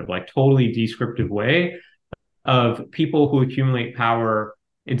prescriptive, like totally descriptive way of people who accumulate power.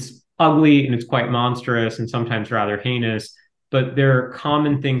 It's ugly and it's quite monstrous and sometimes rather heinous, but there are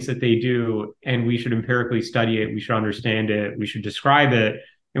common things that they do, and we should empirically study it. We should understand it. We should describe it,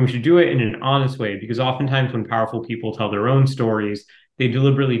 and we should do it in an honest way, because oftentimes when powerful people tell their own stories, they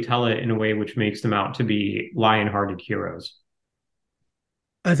deliberately tell it in a way which makes them out to be lion-hearted heroes.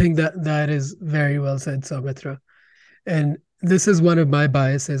 I think that that is very well said, Saumitra. And this is one of my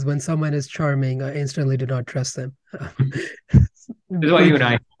biases. When someone is charming, I instantly do not trust them. This is why you and Which,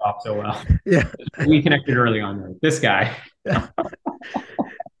 I talk so well. yeah. We connected early on. Right? This guy.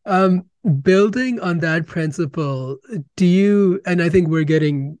 um, Building on that principle, do you, and I think we're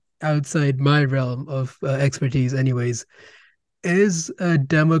getting outside my realm of expertise, anyways, is a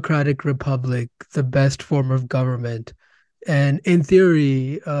democratic republic the best form of government? And in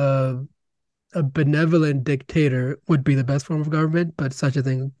theory, a benevolent dictator would be the best form of government, but such a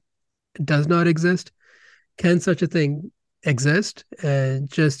thing does not exist. Can such a thing exist? And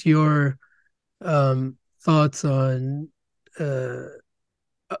just your thoughts on.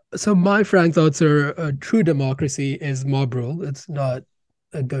 So my frank thoughts are: a true democracy is mob rule. It's not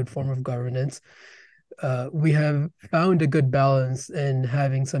a good form of governance. We have found a good balance in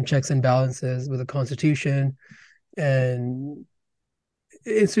having some checks and balances with a constitution and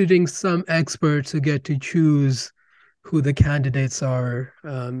instituting some experts who get to choose who the candidates are,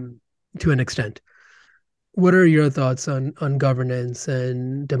 to an extent. What are your thoughts on governance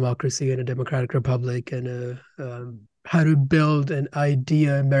and democracy in a democratic republic, and how to build an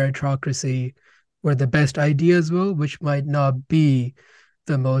idea meritocracy where the best ideas will, which might not be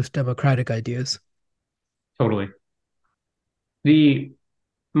the most democratic ideas? Totally. The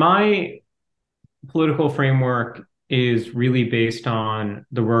my political framework is really based on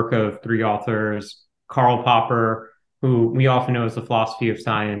the work of three authors: Karl Popper, who we often know as the philosophy of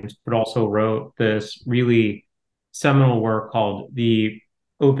science, but also wrote this really seminal work called The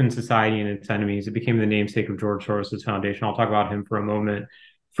Open Society and Its Enemies. It became the namesake of George Soros's foundation. I'll talk about him for a moment.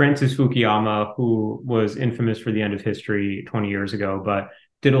 Francis Fukuyama, who was infamous for the end of history 20 years ago, but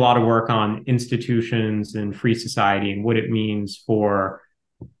did a lot of work on institutions and free society and what it means for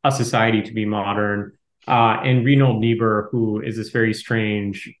a society to be modern. And Reinhold Niebuhr, who is this very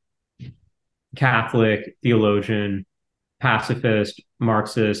strange Catholic theologian, pacifist,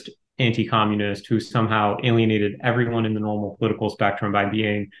 Marxist, anti-communist, who somehow alienated everyone in the normal political spectrum by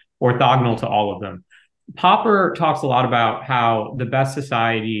being orthogonal to all of them. Popper talks a lot about how the best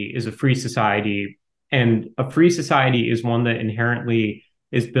society is a free society, and a free society is one that inherently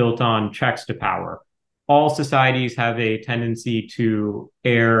is built on checks to power. All societies have a tendency to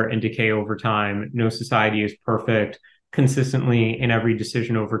err and decay over time. No society is perfect consistently in every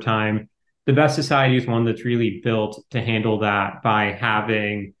decision over time. The best society is one that's really built to handle that by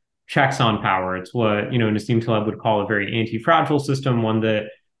having checks on power. It's what, Nassim Taleb would call a very anti-fragile system, one that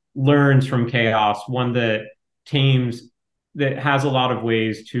learns from chaos, one that tames, that has a lot of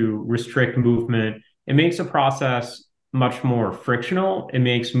ways to restrict movement. It makes a process much more frictional. It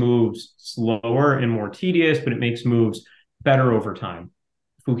makes moves slower and more tedious, but it makes moves better over time.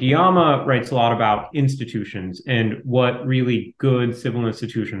 Fukuyama writes a lot about institutions and what really good civil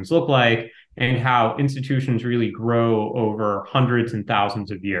institutions look like, and how institutions really grow over hundreds and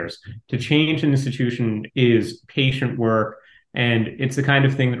thousands of years. To change an institution is patient work, and it's the kind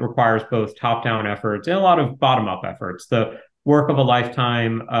of thing that requires both top-down efforts and a lot of bottom-up efforts. The work of a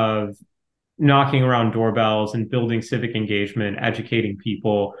lifetime of knocking around doorbells and building civic engagement, educating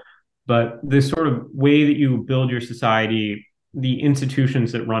people. But this sort of way that you build your society, the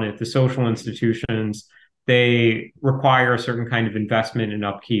institutions that run it, the social institutions, they require a certain kind of investment and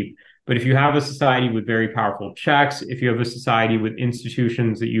upkeep. But if you have a society with very powerful checks, if you have a society with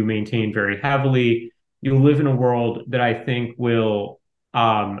institutions that you maintain very heavily, you'll live in a world that I think that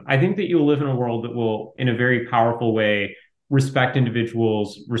you'll live in a world that will, in a very powerful way, respect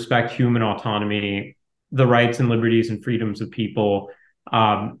individuals, respect human autonomy, the rights and liberties and freedoms of people.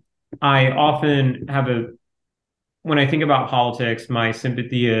 I often when I think about politics, my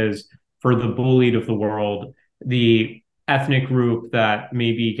sympathy is for the bullied of the world, the ethnic group that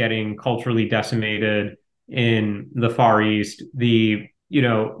may be getting culturally decimated in the Far East,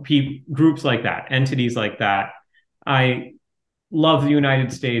 groups like that, entities like that. I love the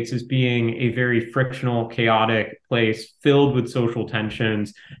United States as being a very frictional, chaotic place filled with social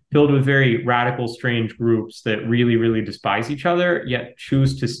tensions, filled with very radical, strange groups that really, really despise each other, yet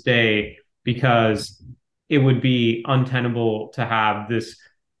choose to stay because it would be untenable to have this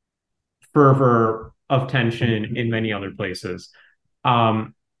fervor of tension in many other places.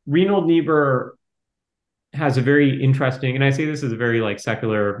 Reinhold Niebuhr has a very interesting, and I say this as a very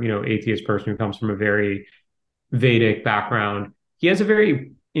secular, atheist person who comes from a very Vedic background. He has a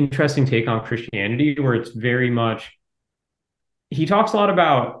very interesting take on Christianity where it's very much, he talks a lot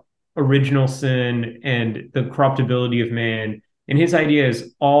about original sin and the corruptibility of man. And his idea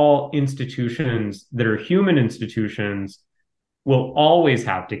is all institutions that are human institutions will always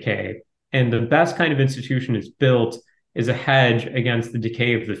have decay. And the best kind of institution is built is a hedge against the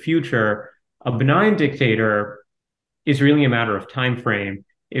decay of the future. A benign dictator is really a matter of time frame.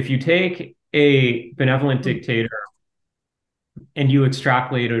 If you take a benevolent dictator and you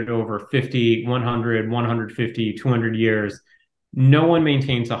extrapolate it over 50, 100, 150, 200 years, no one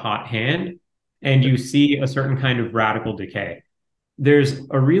maintains a hot hand, and you see a certain kind of radical decay. There's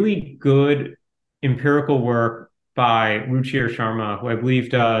a really good empirical work by Ruchir Sharma, who I believe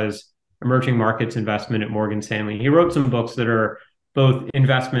does emerging markets investment at Morgan Stanley. He wrote some books that are both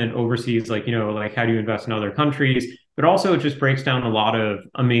investment overseas, like, like how do you invest in other countries, but also it just breaks down a lot of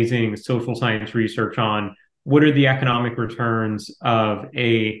amazing social science research on what are the economic returns of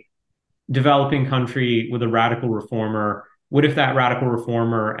a developing country with a radical reformer. What if that radical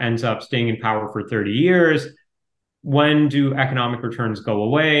reformer ends up staying in power for 30 years? When do economic returns go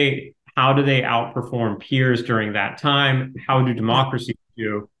away? How do they outperform peers during that time? How do democracies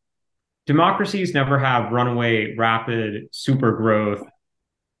do? Democracies never have runaway, rapid, super growth,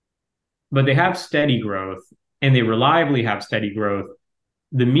 but they have steady growth and they reliably have steady growth.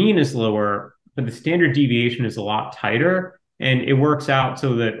 The mean is lower, but the standard deviation is a lot tighter. And it works out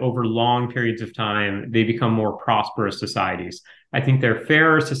so that over long periods of time, they become more prosperous societies. I think they're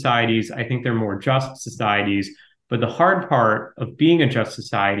fairer societies. I think they're more just societies. But the hard part of being a just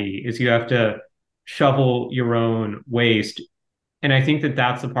society is you have to shovel your own waste. And I think that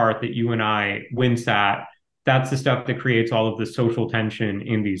that's the part that you and I wince at. That's the stuff that creates all of the social tension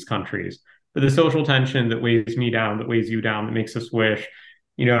in these countries. But the social tension that weighs me down, that weighs you down, that makes us wish,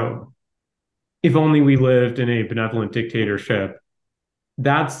 if only we lived in a benevolent dictatorship.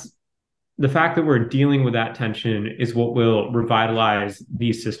 That's the fact that we're dealing with that tension is what will revitalize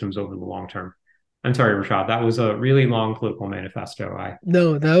these systems over the long term. I'm sorry, Rashad, that was a really long political manifesto.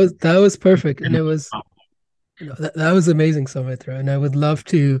 No, that was perfect, and it was that was amazing, Saumitra, and I would love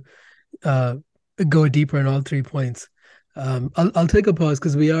to uh, go deeper on all 3 points. I'll take a pause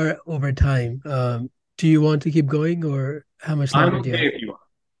because we are over time. Do you want to keep going, or how much I'm longer do you okay have? if you are.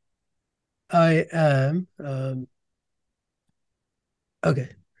 I am. Okay.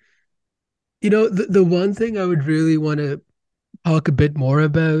 The one thing I would really want to talk a bit more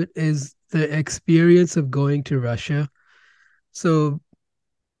about is the experience of going to Russia. So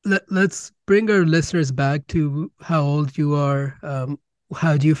let's bring our listeners back to how old you are.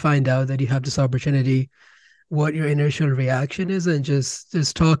 How do you find out that you have this opportunity? What your initial reaction is, and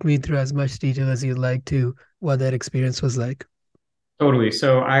just talk me through as much detail as you'd like to what that experience was like. Totally.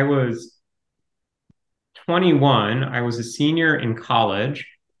 So I was 21. I was a senior in college.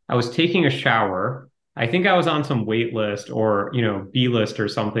 I was taking a shower. I think I was on some wait list or, B list or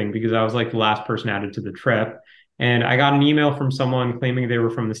something because I was like the last person added to the trip. And I got an email from someone claiming they were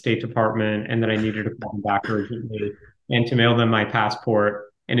from the State Department and that I needed to call them back urgently and to mail them my passport.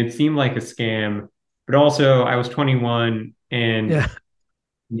 And it seemed like a scam. But also, I was 21 and Yeah.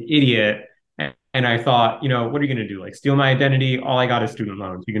 an idiot. And I thought, what are you going to do? Like steal my identity? All I got is student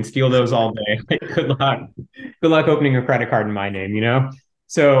loans. You can steal those all day. Like, good luck. Good luck opening a credit card in my name?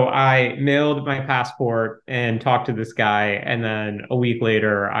 So I mailed my passport and talked to this guy. And then a week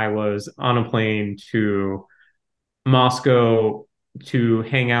later, I was on a plane to Moscow to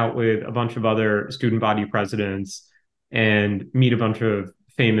hang out with a bunch of other student body presidents and meet a bunch of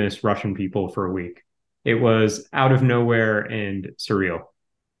famous Russian people for a week. It was out of nowhere and surreal.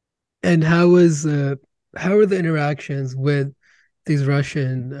 And how are the interactions with these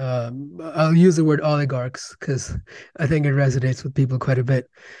Russian? I'll use the word oligarchs because I think it resonates with people quite a bit.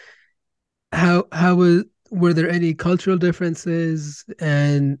 How was were there any cultural differences,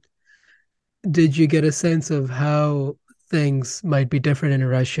 and did you get a sense of how things might be different in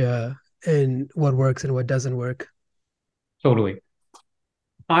Russia and what works and what doesn't work? Totally.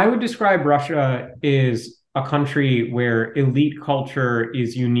 I would describe Russia as a country where elite culture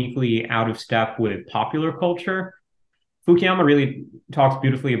is uniquely out of step with popular culture. Fukuyama really talks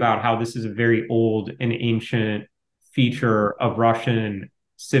beautifully about how this is a very old and ancient feature of Russian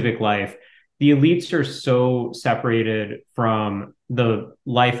civic life. The elites are so separated from the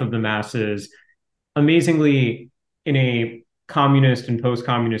life of the masses. Amazingly, in a communist and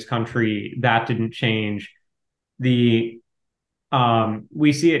post-communist country, that didn't change. The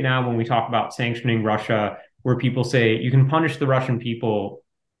We see it now when we talk about sanctioning Russia, where people say you can punish the Russian people,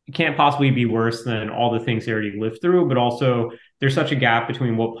 can't possibly be worse than all the things they already lived through, but also there's such a gap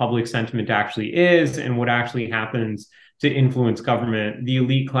between what public sentiment actually is and what actually happens to influence government. The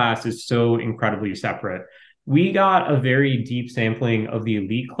elite class is so incredibly separate. We got a very deep sampling of the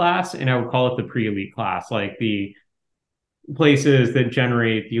elite class, and I would call it the pre-elite class, like the places that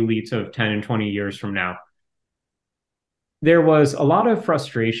generate the elites of 10 and 20 years from now. There was a lot of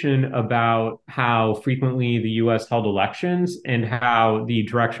frustration about how frequently the US held elections and how the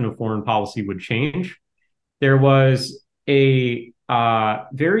direction of foreign policy would change. There was a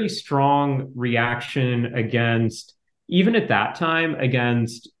very strong reaction against, even at that time,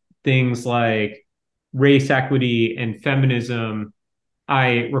 against things like race equity and feminism.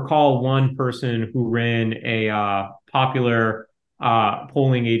 I recall one person who ran a popular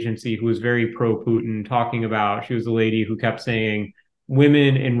polling agency who was very pro Putin, talking about, she was a lady who kept saying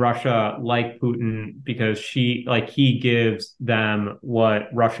women in Russia like Putin because he gives them what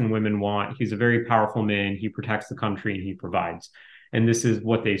Russian women want. He's a very powerful man. He protects the country and he provides. And this is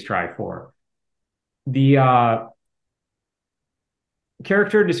what they strive for. The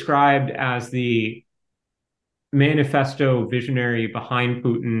character described as the manifesto visionary behind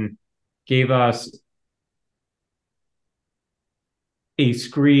Putin gave us a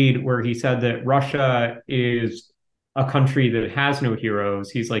screed where he said that Russia is a country that has no heroes.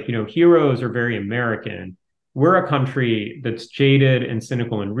 He's like, heroes are very American. We're a country that's jaded and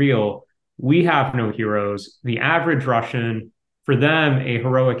cynical and real. We have no heroes. The average Russian, for them, a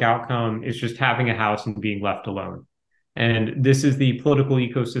heroic outcome is just having a house and being left alone. And this is the political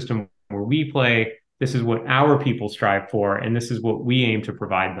ecosystem where we play. This is what our people strive for, and this is what we aim to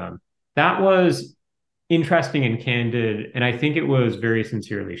provide them. That was interesting and candid, and I think it was very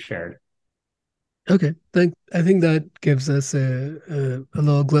sincerely shared. Okay, I think that gives us a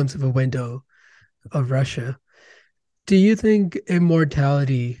little glimpse of a window of Russia. Do you think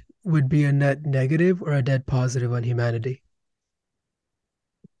immortality would be a net negative or a net positive on humanity?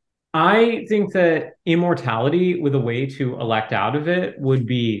 I think that immortality with a way to elect out of it would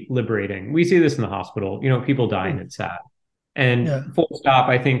be liberating. We see this in the hospital. People die and Hmm. it's sad. Yeah. And full stop,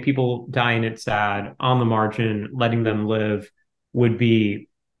 I think people dying it's sad on the margin, letting them live would be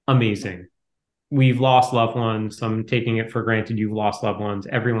amazing. We've lost loved ones. I'm taking it for granted you've lost loved ones.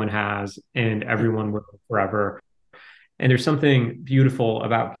 Everyone has, and everyone will forever. And there's something beautiful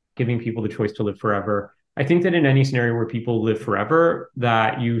about giving people the choice to live forever. I think that in any scenario where people live forever,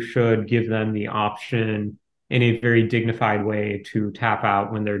 that you should give them the option in a very dignified way to tap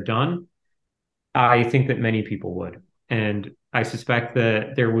out when they're done. I think that many people would. And I suspect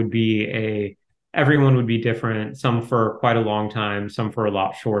that everyone would be different, some for quite a long time, some for a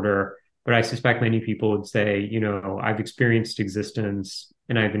lot shorter. But I suspect many people would say, I've experienced existence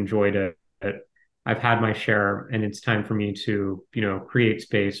and I've enjoyed it. I've had my share, and it's time for me to, create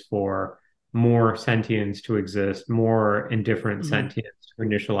space for more sentience to exist, more indifferent Mhm. sentience to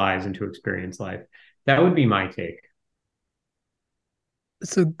initialize and to experience life. That would be my take.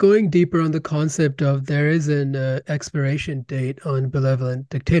 So going deeper on the concept of there is an expiration date on benevolent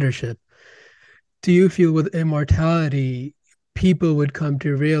dictatorship, do you feel with immortality, people would come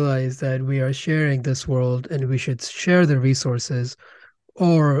to realize that we are sharing this world and we should share the resources?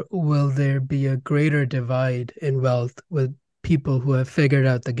 Or will there be a greater divide in wealth with people who have figured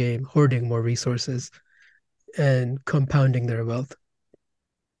out the game, hoarding more resources and compounding their wealth?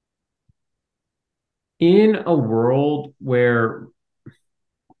 In a world where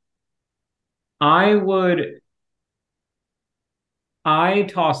I would I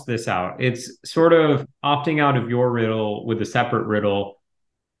toss this out. It's sort of opting out of your riddle with a separate riddle.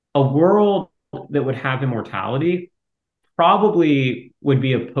 A world that would have immortality probably would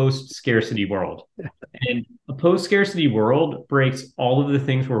be a post-scarcity world. And a post-scarcity world breaks all of the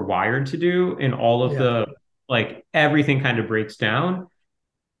things we're wired to do and all of Yeah. everything kind of breaks down.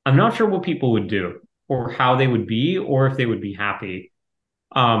 I'm not sure what people would do or how they would be or if they would be happy,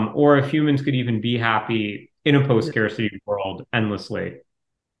 or if humans could even be happy in a post-scarcity world endlessly.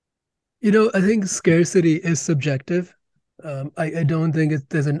 I think scarcity is subjective. I don't think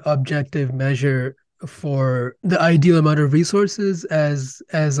there's an objective measure for the ideal amount of resources as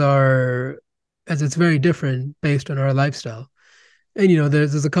it's very different based on our lifestyle. And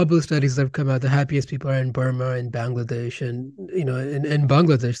there's a couple of studies that have come out. The happiest people are in Burma and Bangladesh, and in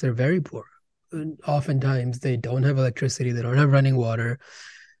Bangladesh they're very poor. And oftentimes they don't have electricity, they don't have running water.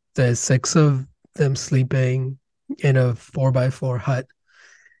 There's six of them sleeping in a 4x4 hut,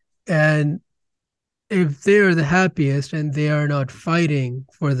 and if they're the happiest and they are not fighting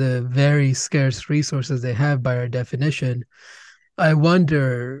for the very scarce resources they have by our definition, I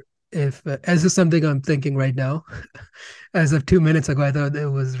wonder. if as is something I'm thinking right now. As of 2 minutes ago, I thought it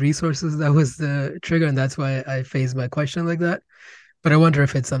was resources that was the trigger, and that's why I phrased my question like that. But I wonder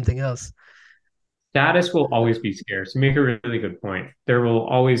if it's something else. Status will always be scarce. You make a really good point. There will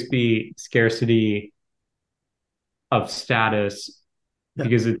always be scarcity of status Yeah,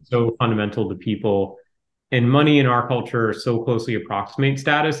 because it's so fundamental to people. And money in our culture so closely approximates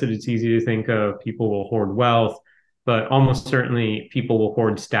status that it's easy to think of people will hoard wealth, but almost certainly people will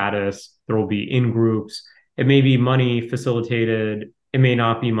hoard status. There will be in groups. It may be money facilitated, it may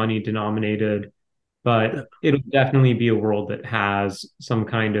not be money denominated, yeah, but it'll definitely be a world that has some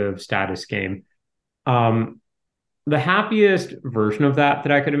kind of status game. Um, the happiest version of that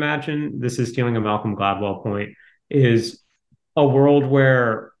I could imagine, this is stealing a Malcolm Gladwell point, is a world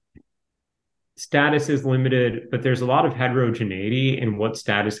where status is limited, but there's a lot of heterogeneity in what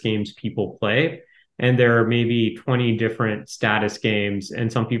status games people play. And there are maybe 20 different status games,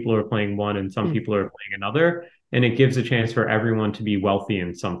 and some people are playing one and some mm, people are playing another. And it gives a chance for everyone to be wealthy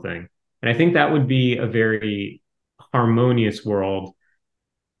in something. And I think that would be a very harmonious world.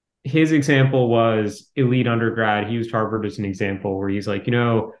 His example was elite undergrad. He used Harvard as an example where he's like,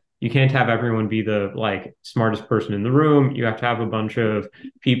 you can't have everyone be the like smartest person in the room. You have to have a bunch of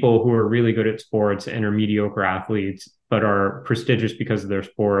people who are really good at sports and are mediocre athletes, but are prestigious because of their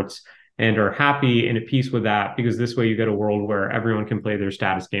sports and are happy and at peace with that, because this way you get a world where everyone can play their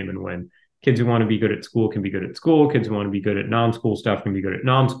status game and win. Kids who want to be good at school can be good at school. Kids who want to be good at non-school stuff can be good at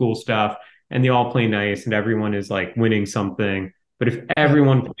non-school stuff. And they all play nice and everyone is like winning something. But if yeah.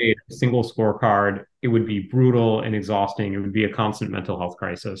 everyone played a single scorecard, it would be brutal and exhausting. It would be a constant mental health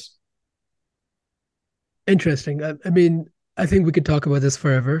crisis. Interesting. I mean, I think we could talk about this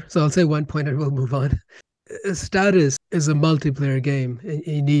forever. So I'll say one point and we'll move on. Status is a multiplayer game.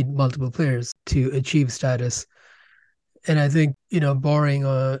 You need multiple players to achieve status. And I think, borrowing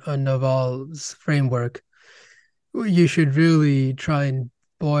on Naval's framework, you should really try and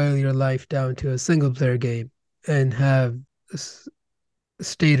boil your life down to a single player game and have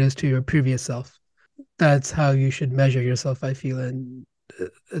status to your previous self. That's how you should measure yourself, I feel. And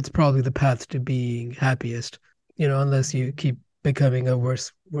it's probably the path to being happiest, unless you keep becoming a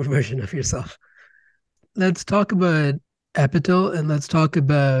worse version of yourself. Let's talk about Epitel and let's talk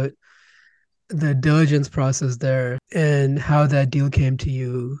about the diligence process there and how that deal came to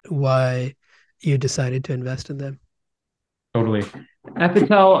you, why you decided to invest in them. Totally.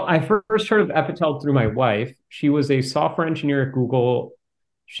 Epitel, I first heard of Epitel through my wife. She was a software engineer at Google.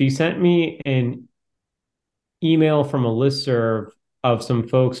 She sent me an email from a listserv of some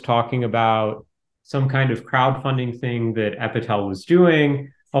folks talking about some kind of crowdfunding thing that Epitel was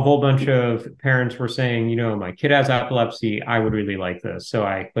doing. A whole bunch of parents were saying, my kid has epilepsy. I would really like this. So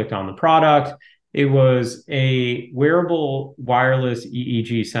I clicked on the product. It was a wearable wireless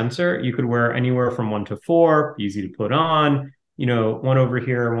EEG sensor. You could wear anywhere from 1 to 4, easy to put on, one over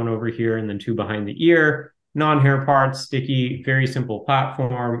here, and then two behind the ear. Non-hair parts, sticky, very simple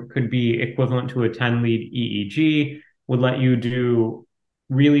platform, could be equivalent to a 10-lead EEG, would let you do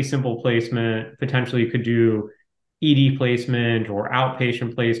really simple placement, potentially could do ED placement or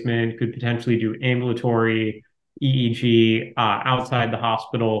outpatient placement, could potentially do ambulatory EEG outside the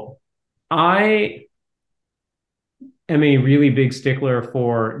hospital. I am a really big stickler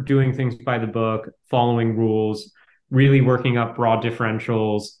for doing things by the book, following rules, really working up broad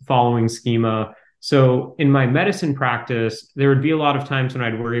differentials, following schema. So in my medicine practice, there would be a lot of times when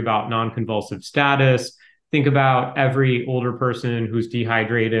I'd worry about non-convulsive status. Think about every older person who's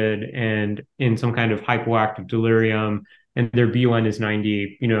dehydrated and in some kind of hypoactive delirium, and their BUN is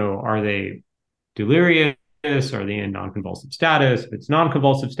 90. Are they delirious? Are they in non-convulsive status? If it's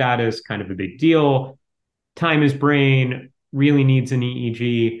non-convulsive status, kind of a big deal. Time is brain, really needs an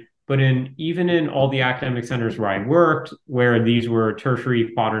EEG. But even in all the academic centers where I worked, where these were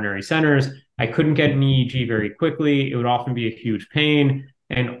tertiary quaternary centers, I couldn't get an EEG very quickly. It would often be a huge pain.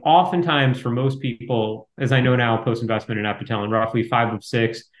 And oftentimes, for most people, as I know now, post-investment in Epitel, and roughly 5 of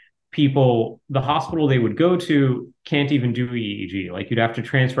 6 people, the hospital they would go to can't even do EEG. Like you'd have to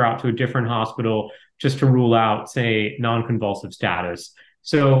transfer out to a different hospital just to rule out, say, non-convulsive status.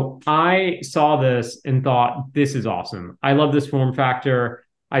 So I saw this and thought, this is awesome. I love this form factor.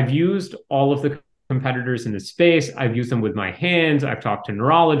 I've used all of the competitors in this space. I've used them with my hands. I've talked to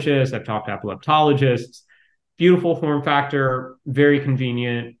neurologists. I've talked to epileptologists. Beautiful form factor, very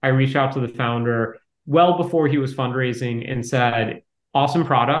convenient. I reached out to the founder well before he was fundraising and said, awesome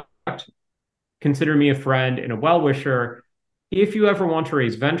product. Consider me a friend and a well-wisher. If you ever want to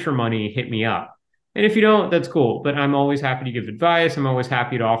raise venture money, hit me up. And if you don't, that's cool. But I'm always happy to give advice. I'm always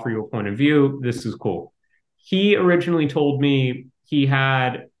happy to offer you a point of view. This is cool. He originally told me he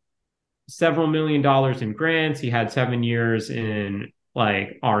had several $1 millions in grants. He had 7 years in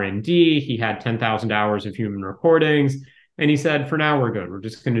like R&D. He had 10,000 hours of human recordings. And he said, for now, we're good. We're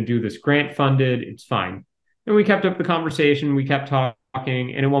just going to do this grant funded. It's fine. And we kept up the conversation. We kept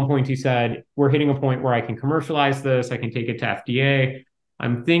talking. And at one point he said, we're hitting a point where I can commercialize this. I can take it to FDA.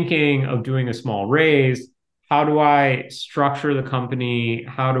 I'm thinking of doing a small raise. How do I structure the company?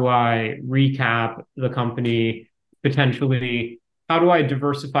 How do I recap the company potentially? How do I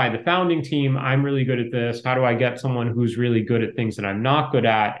diversify the founding team? I'm really good at this. How do I get someone who's really good at things that I'm not good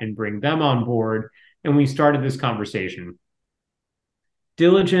at and bring them on board? And we started this conversation.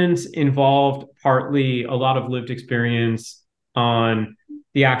 Diligence involved partly a lot of lived experience on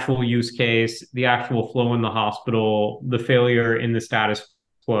the actual use case, the actual flow in the hospital, the failure in the status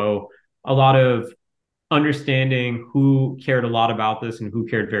quo, a lot of understanding who cared a lot about this and who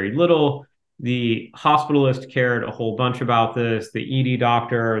cared very little. The hospitalist cared a whole bunch about this. The ED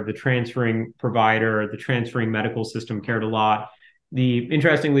doctor, the transferring provider, the transferring medical system cared a lot.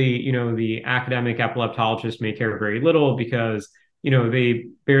 Interestingly, the academic epileptologist may care very little because, they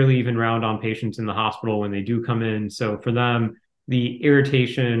barely even round on patients in the hospital when they do come in. So for them, the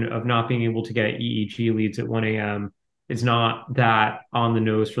irritation of not being able to get EEG leads at 1 a.m. is not that on the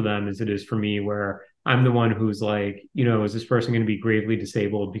nose for them as it is for me, where I'm the one who's like, is this person going to be gravely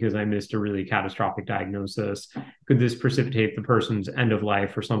disabled because I missed a really catastrophic diagnosis? Could this precipitate the person's end of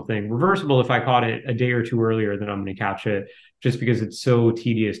life or something reversible if I caught it a day or two earlier than I'm going to catch it, just because it's so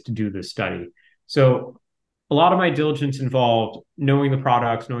tedious to do this study? So a lot of my diligence involved knowing the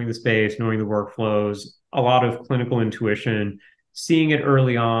products, knowing the space, knowing the workflows, a lot of clinical intuition, seeing it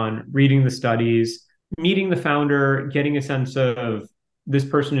early on, reading the studies, meeting the founder, getting a sense of this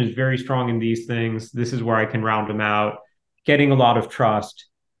person is very strong in these things. This is where I can round them out. Getting a lot of trust,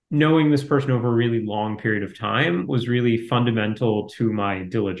 knowing this person over a really long period of time was really fundamental to my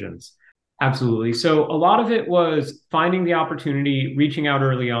diligence. Absolutely. So a lot of it was finding the opportunity, reaching out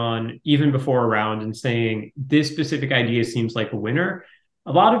early on, even before a round, and saying, this specific idea seems like a winner.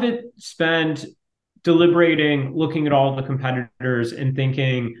 A lot of it spent deliberating, looking at all the competitors and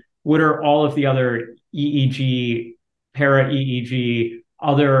thinking, what are all of the other EEG, para EEG,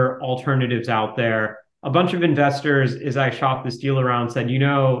 other alternatives out there? A bunch of investors, as I shopped this deal around, said,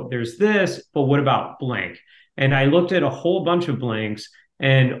 there's this, but what about blank? And I looked at a whole bunch of blanks,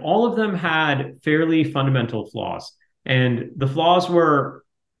 and all of them had fairly fundamental flaws. And the flaws were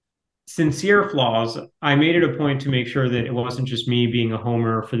sincere flaws. I made it a point to make sure that it wasn't just me being a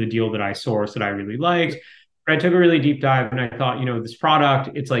homer for the deal that I sourced that I really liked. I took a really deep dive and I thought, this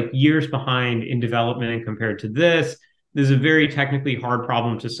product, it's like years behind in development compared to this. This is a very technically hard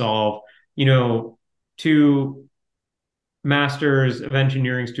problem to solve. Two masters of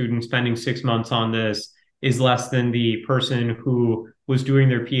engineering students spending 6 months on this is less than the person who was doing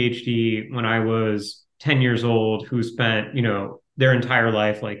their PhD when I was 10 years old, who spent, their entire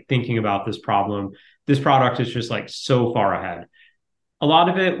life like thinking about this problem. This product is just like so far ahead. A lot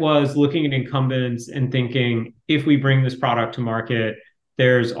of it was looking at incumbents and thinking, if we bring this product to market,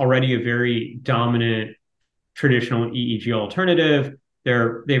 there's already a very dominant traditional EEG alternative.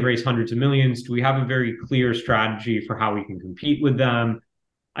 They've raised hundreds of millions. Do we have a very clear strategy for how we can compete with them?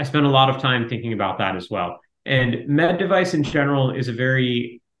 I spent a lot of time thinking about that as well. And med device in general is a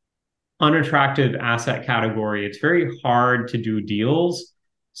very unattractive asset category. It's very hard to do deals.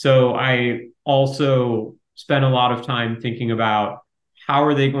 So I also spent a lot of time thinking about, how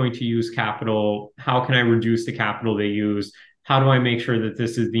are they going to use capital? How can I reduce the capital they use? How do I make sure that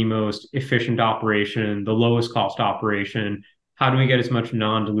this is the most efficient operation, the lowest cost operation? How do we get as much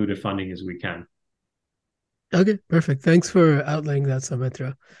non-dilutive funding as we can? Okay, perfect. Thanks for outlining that,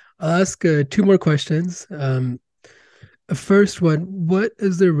 Saumitra. I'll ask two more questions. First one, what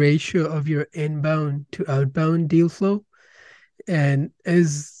is the ratio of your inbound to outbound deal flow? And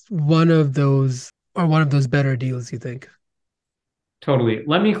is one of those better deals, you think? Totally.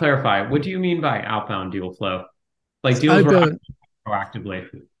 Let me clarify. What do you mean by outbound deal flow? Like So deals were outbound, proactively.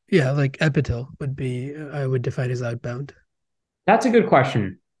 yeah, like Epitel would be, I would define as outbound. That's a good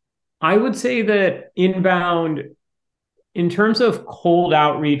question. I would say that inbound, in terms of cold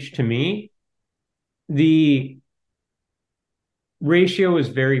outreach to me, the ratio is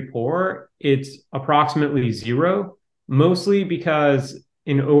very poor. It's approximately zero, mostly because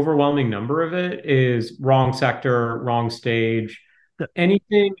an overwhelming number of it is wrong sector, wrong stage.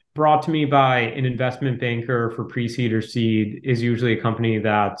 Anything brought to me by an investment banker for pre-seed or seed is usually a company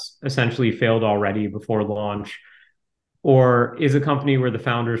that's essentially failed already before launch, or is a company where the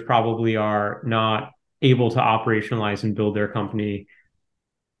founders probably are not able to operationalize and build their company.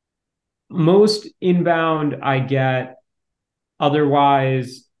 Most inbound I get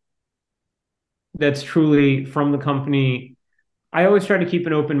otherwise that's truly from the company. I always try to keep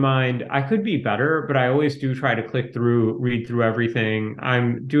an open mind. I could be better, but I always do try to click through, read through everything.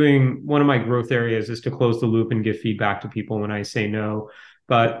 I'm doing one of my growth areas is to close the loop and give feedback to people when I say no.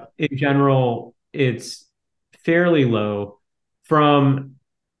 But in general, it's fairly low. From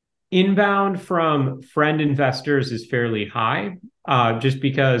inbound from friend investors is fairly high, just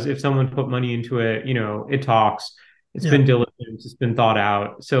because if someone put money into it, it talks, it's Yeah. been diligent, it's been thought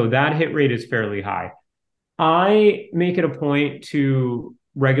out. So that hit rate is fairly high. I make it a point to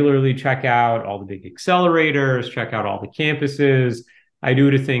regularly check out all the big accelerators, check out all the campuses. I do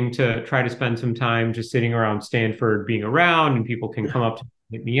it a thing to try to spend some time just sitting around Stanford, being around, and people can come up to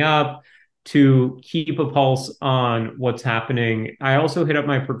hit me up to keep a pulse on what's happening. I also hit up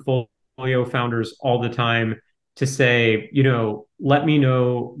my portfolio founders all the time to say, let me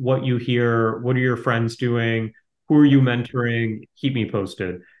know what you hear. What are your friends doing? Who are you mentoring? Keep me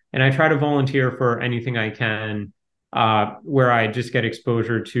posted. And I try to volunteer for anything I can, where I just get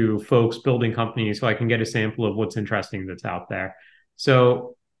exposure to folks building companies so I can get a sample of what's interesting that's out there.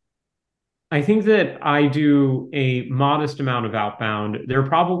 So I think that I do a modest amount of outbound. There are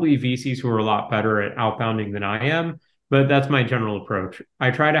probably VCs who are a lot better at outbounding than I am, but that's my general approach.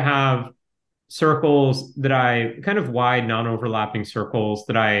 I try to have circles that I kind of wide, non-overlapping circles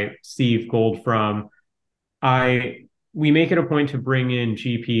that I receive gold from. I We make it a point to bring in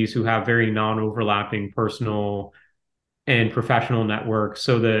GPs who have very non-overlapping personal and professional networks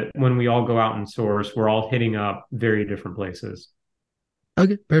so that when we all go out and source, we're all hitting up very different places.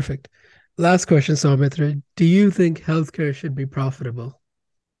 Okay, perfect. Last question, Saumitra. Do you think healthcare should be profitable?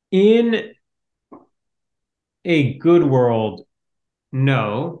 In a good world,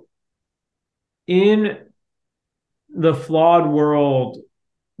 no. In the flawed world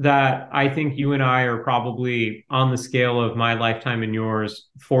that I think you and I are probably on the scale of my lifetime and yours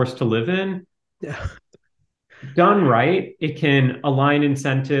forced to live in, Yeah. done right, it can align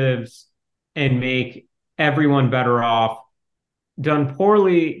incentives and make everyone better off. Done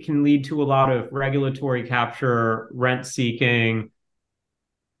poorly can lead to a lot of regulatory capture, rent seeking,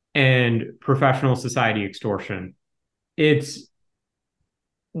 and professional society extortion. It's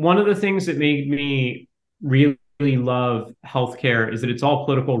one of the things that made me really love healthcare is that it's all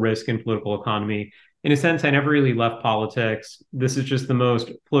political risk and political economy. In a sense, I never really left politics. This is just the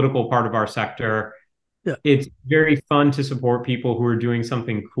most political part of our sector. Yeah. It's very fun to support people who are doing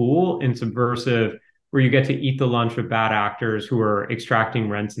something cool and subversive, where you get to eat the lunch of bad actors who are extracting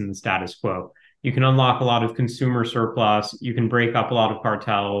rents in the status quo. You can unlock a lot of consumer surplus. You can break up a lot of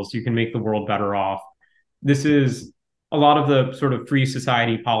cartels. You can make the world better off. This is a lot of the sort of free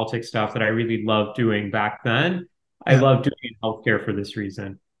society politics stuff that I really loved doing back then. I Yeah. love doing in healthcare for this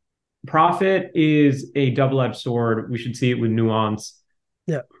reason. Profit is a double-edged sword. We should see it with nuance.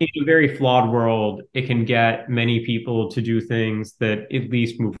 Yeah. In a very flawed world, it can get many people to do things that at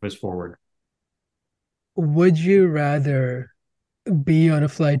least move us forward. Would you rather be on a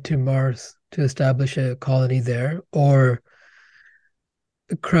flight to Mars to establish a colony there, or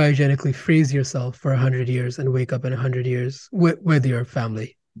cryogenically freeze yourself for 100 years and wake up in 100 years with your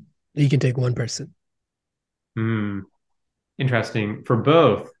family? You can take one person. Hmm. Interesting for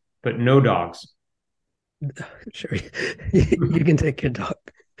both, but no dogs. Sure. You can take your dog.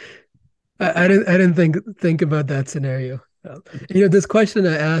 I didn't think about that scenario. This question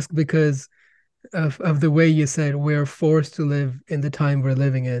I asked because of the way you said we're forced to live in the time we're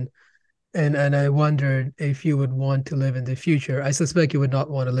living in. And I wondered if you would want to live in the future. I suspect you would not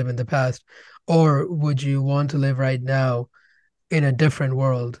want to live in the past, or would you want to live right now in a different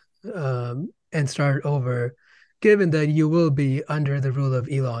world, and start over, given that you will be under the rule of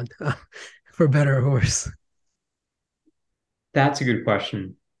Elon, for better or worse. That's a good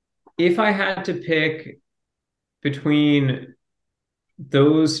question. If I had to pick between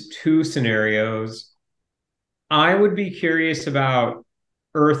those two scenarios, I would be curious about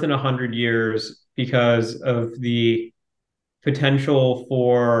Earth in 100 years because of the potential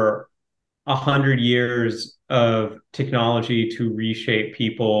for 100 years of technology to reshape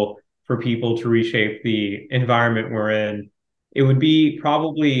people, for people to reshape the environment we're in. It would be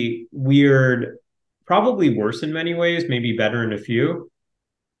probably weird, probably worse in many ways, maybe better in a few.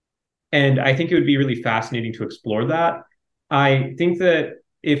 And I think it would be really fascinating to explore that. I think that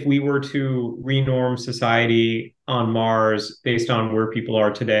if we were to renorm society on Mars based on where people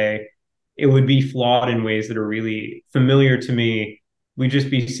are today, it would be flawed in ways that are really familiar to me. We'd just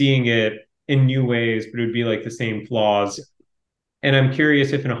be seeing it in new ways, but it would be like the same flaws. And I'm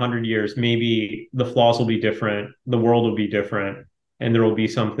curious if in 100 years, maybe the flaws will be different, the world will be different, and there will be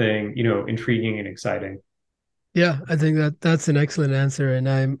something, intriguing and exciting. Yeah, I think that that's an excellent answer, and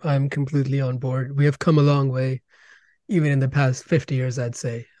I'm completely on board. We have come a long way, even in the past 50 years, I'd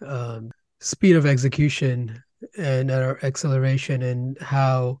say. Speed of execution and our acceleration and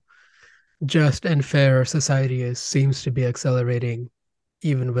how just and fair our society is seems to be accelerating,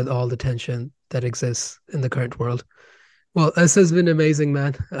 even with all the tension that exists in the current world. Well, this has been amazing,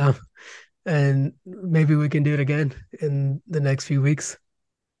 man. And maybe we can do it again in the next few weeks.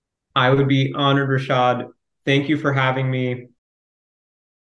 I would be honored, Rashad. Thank you for having me.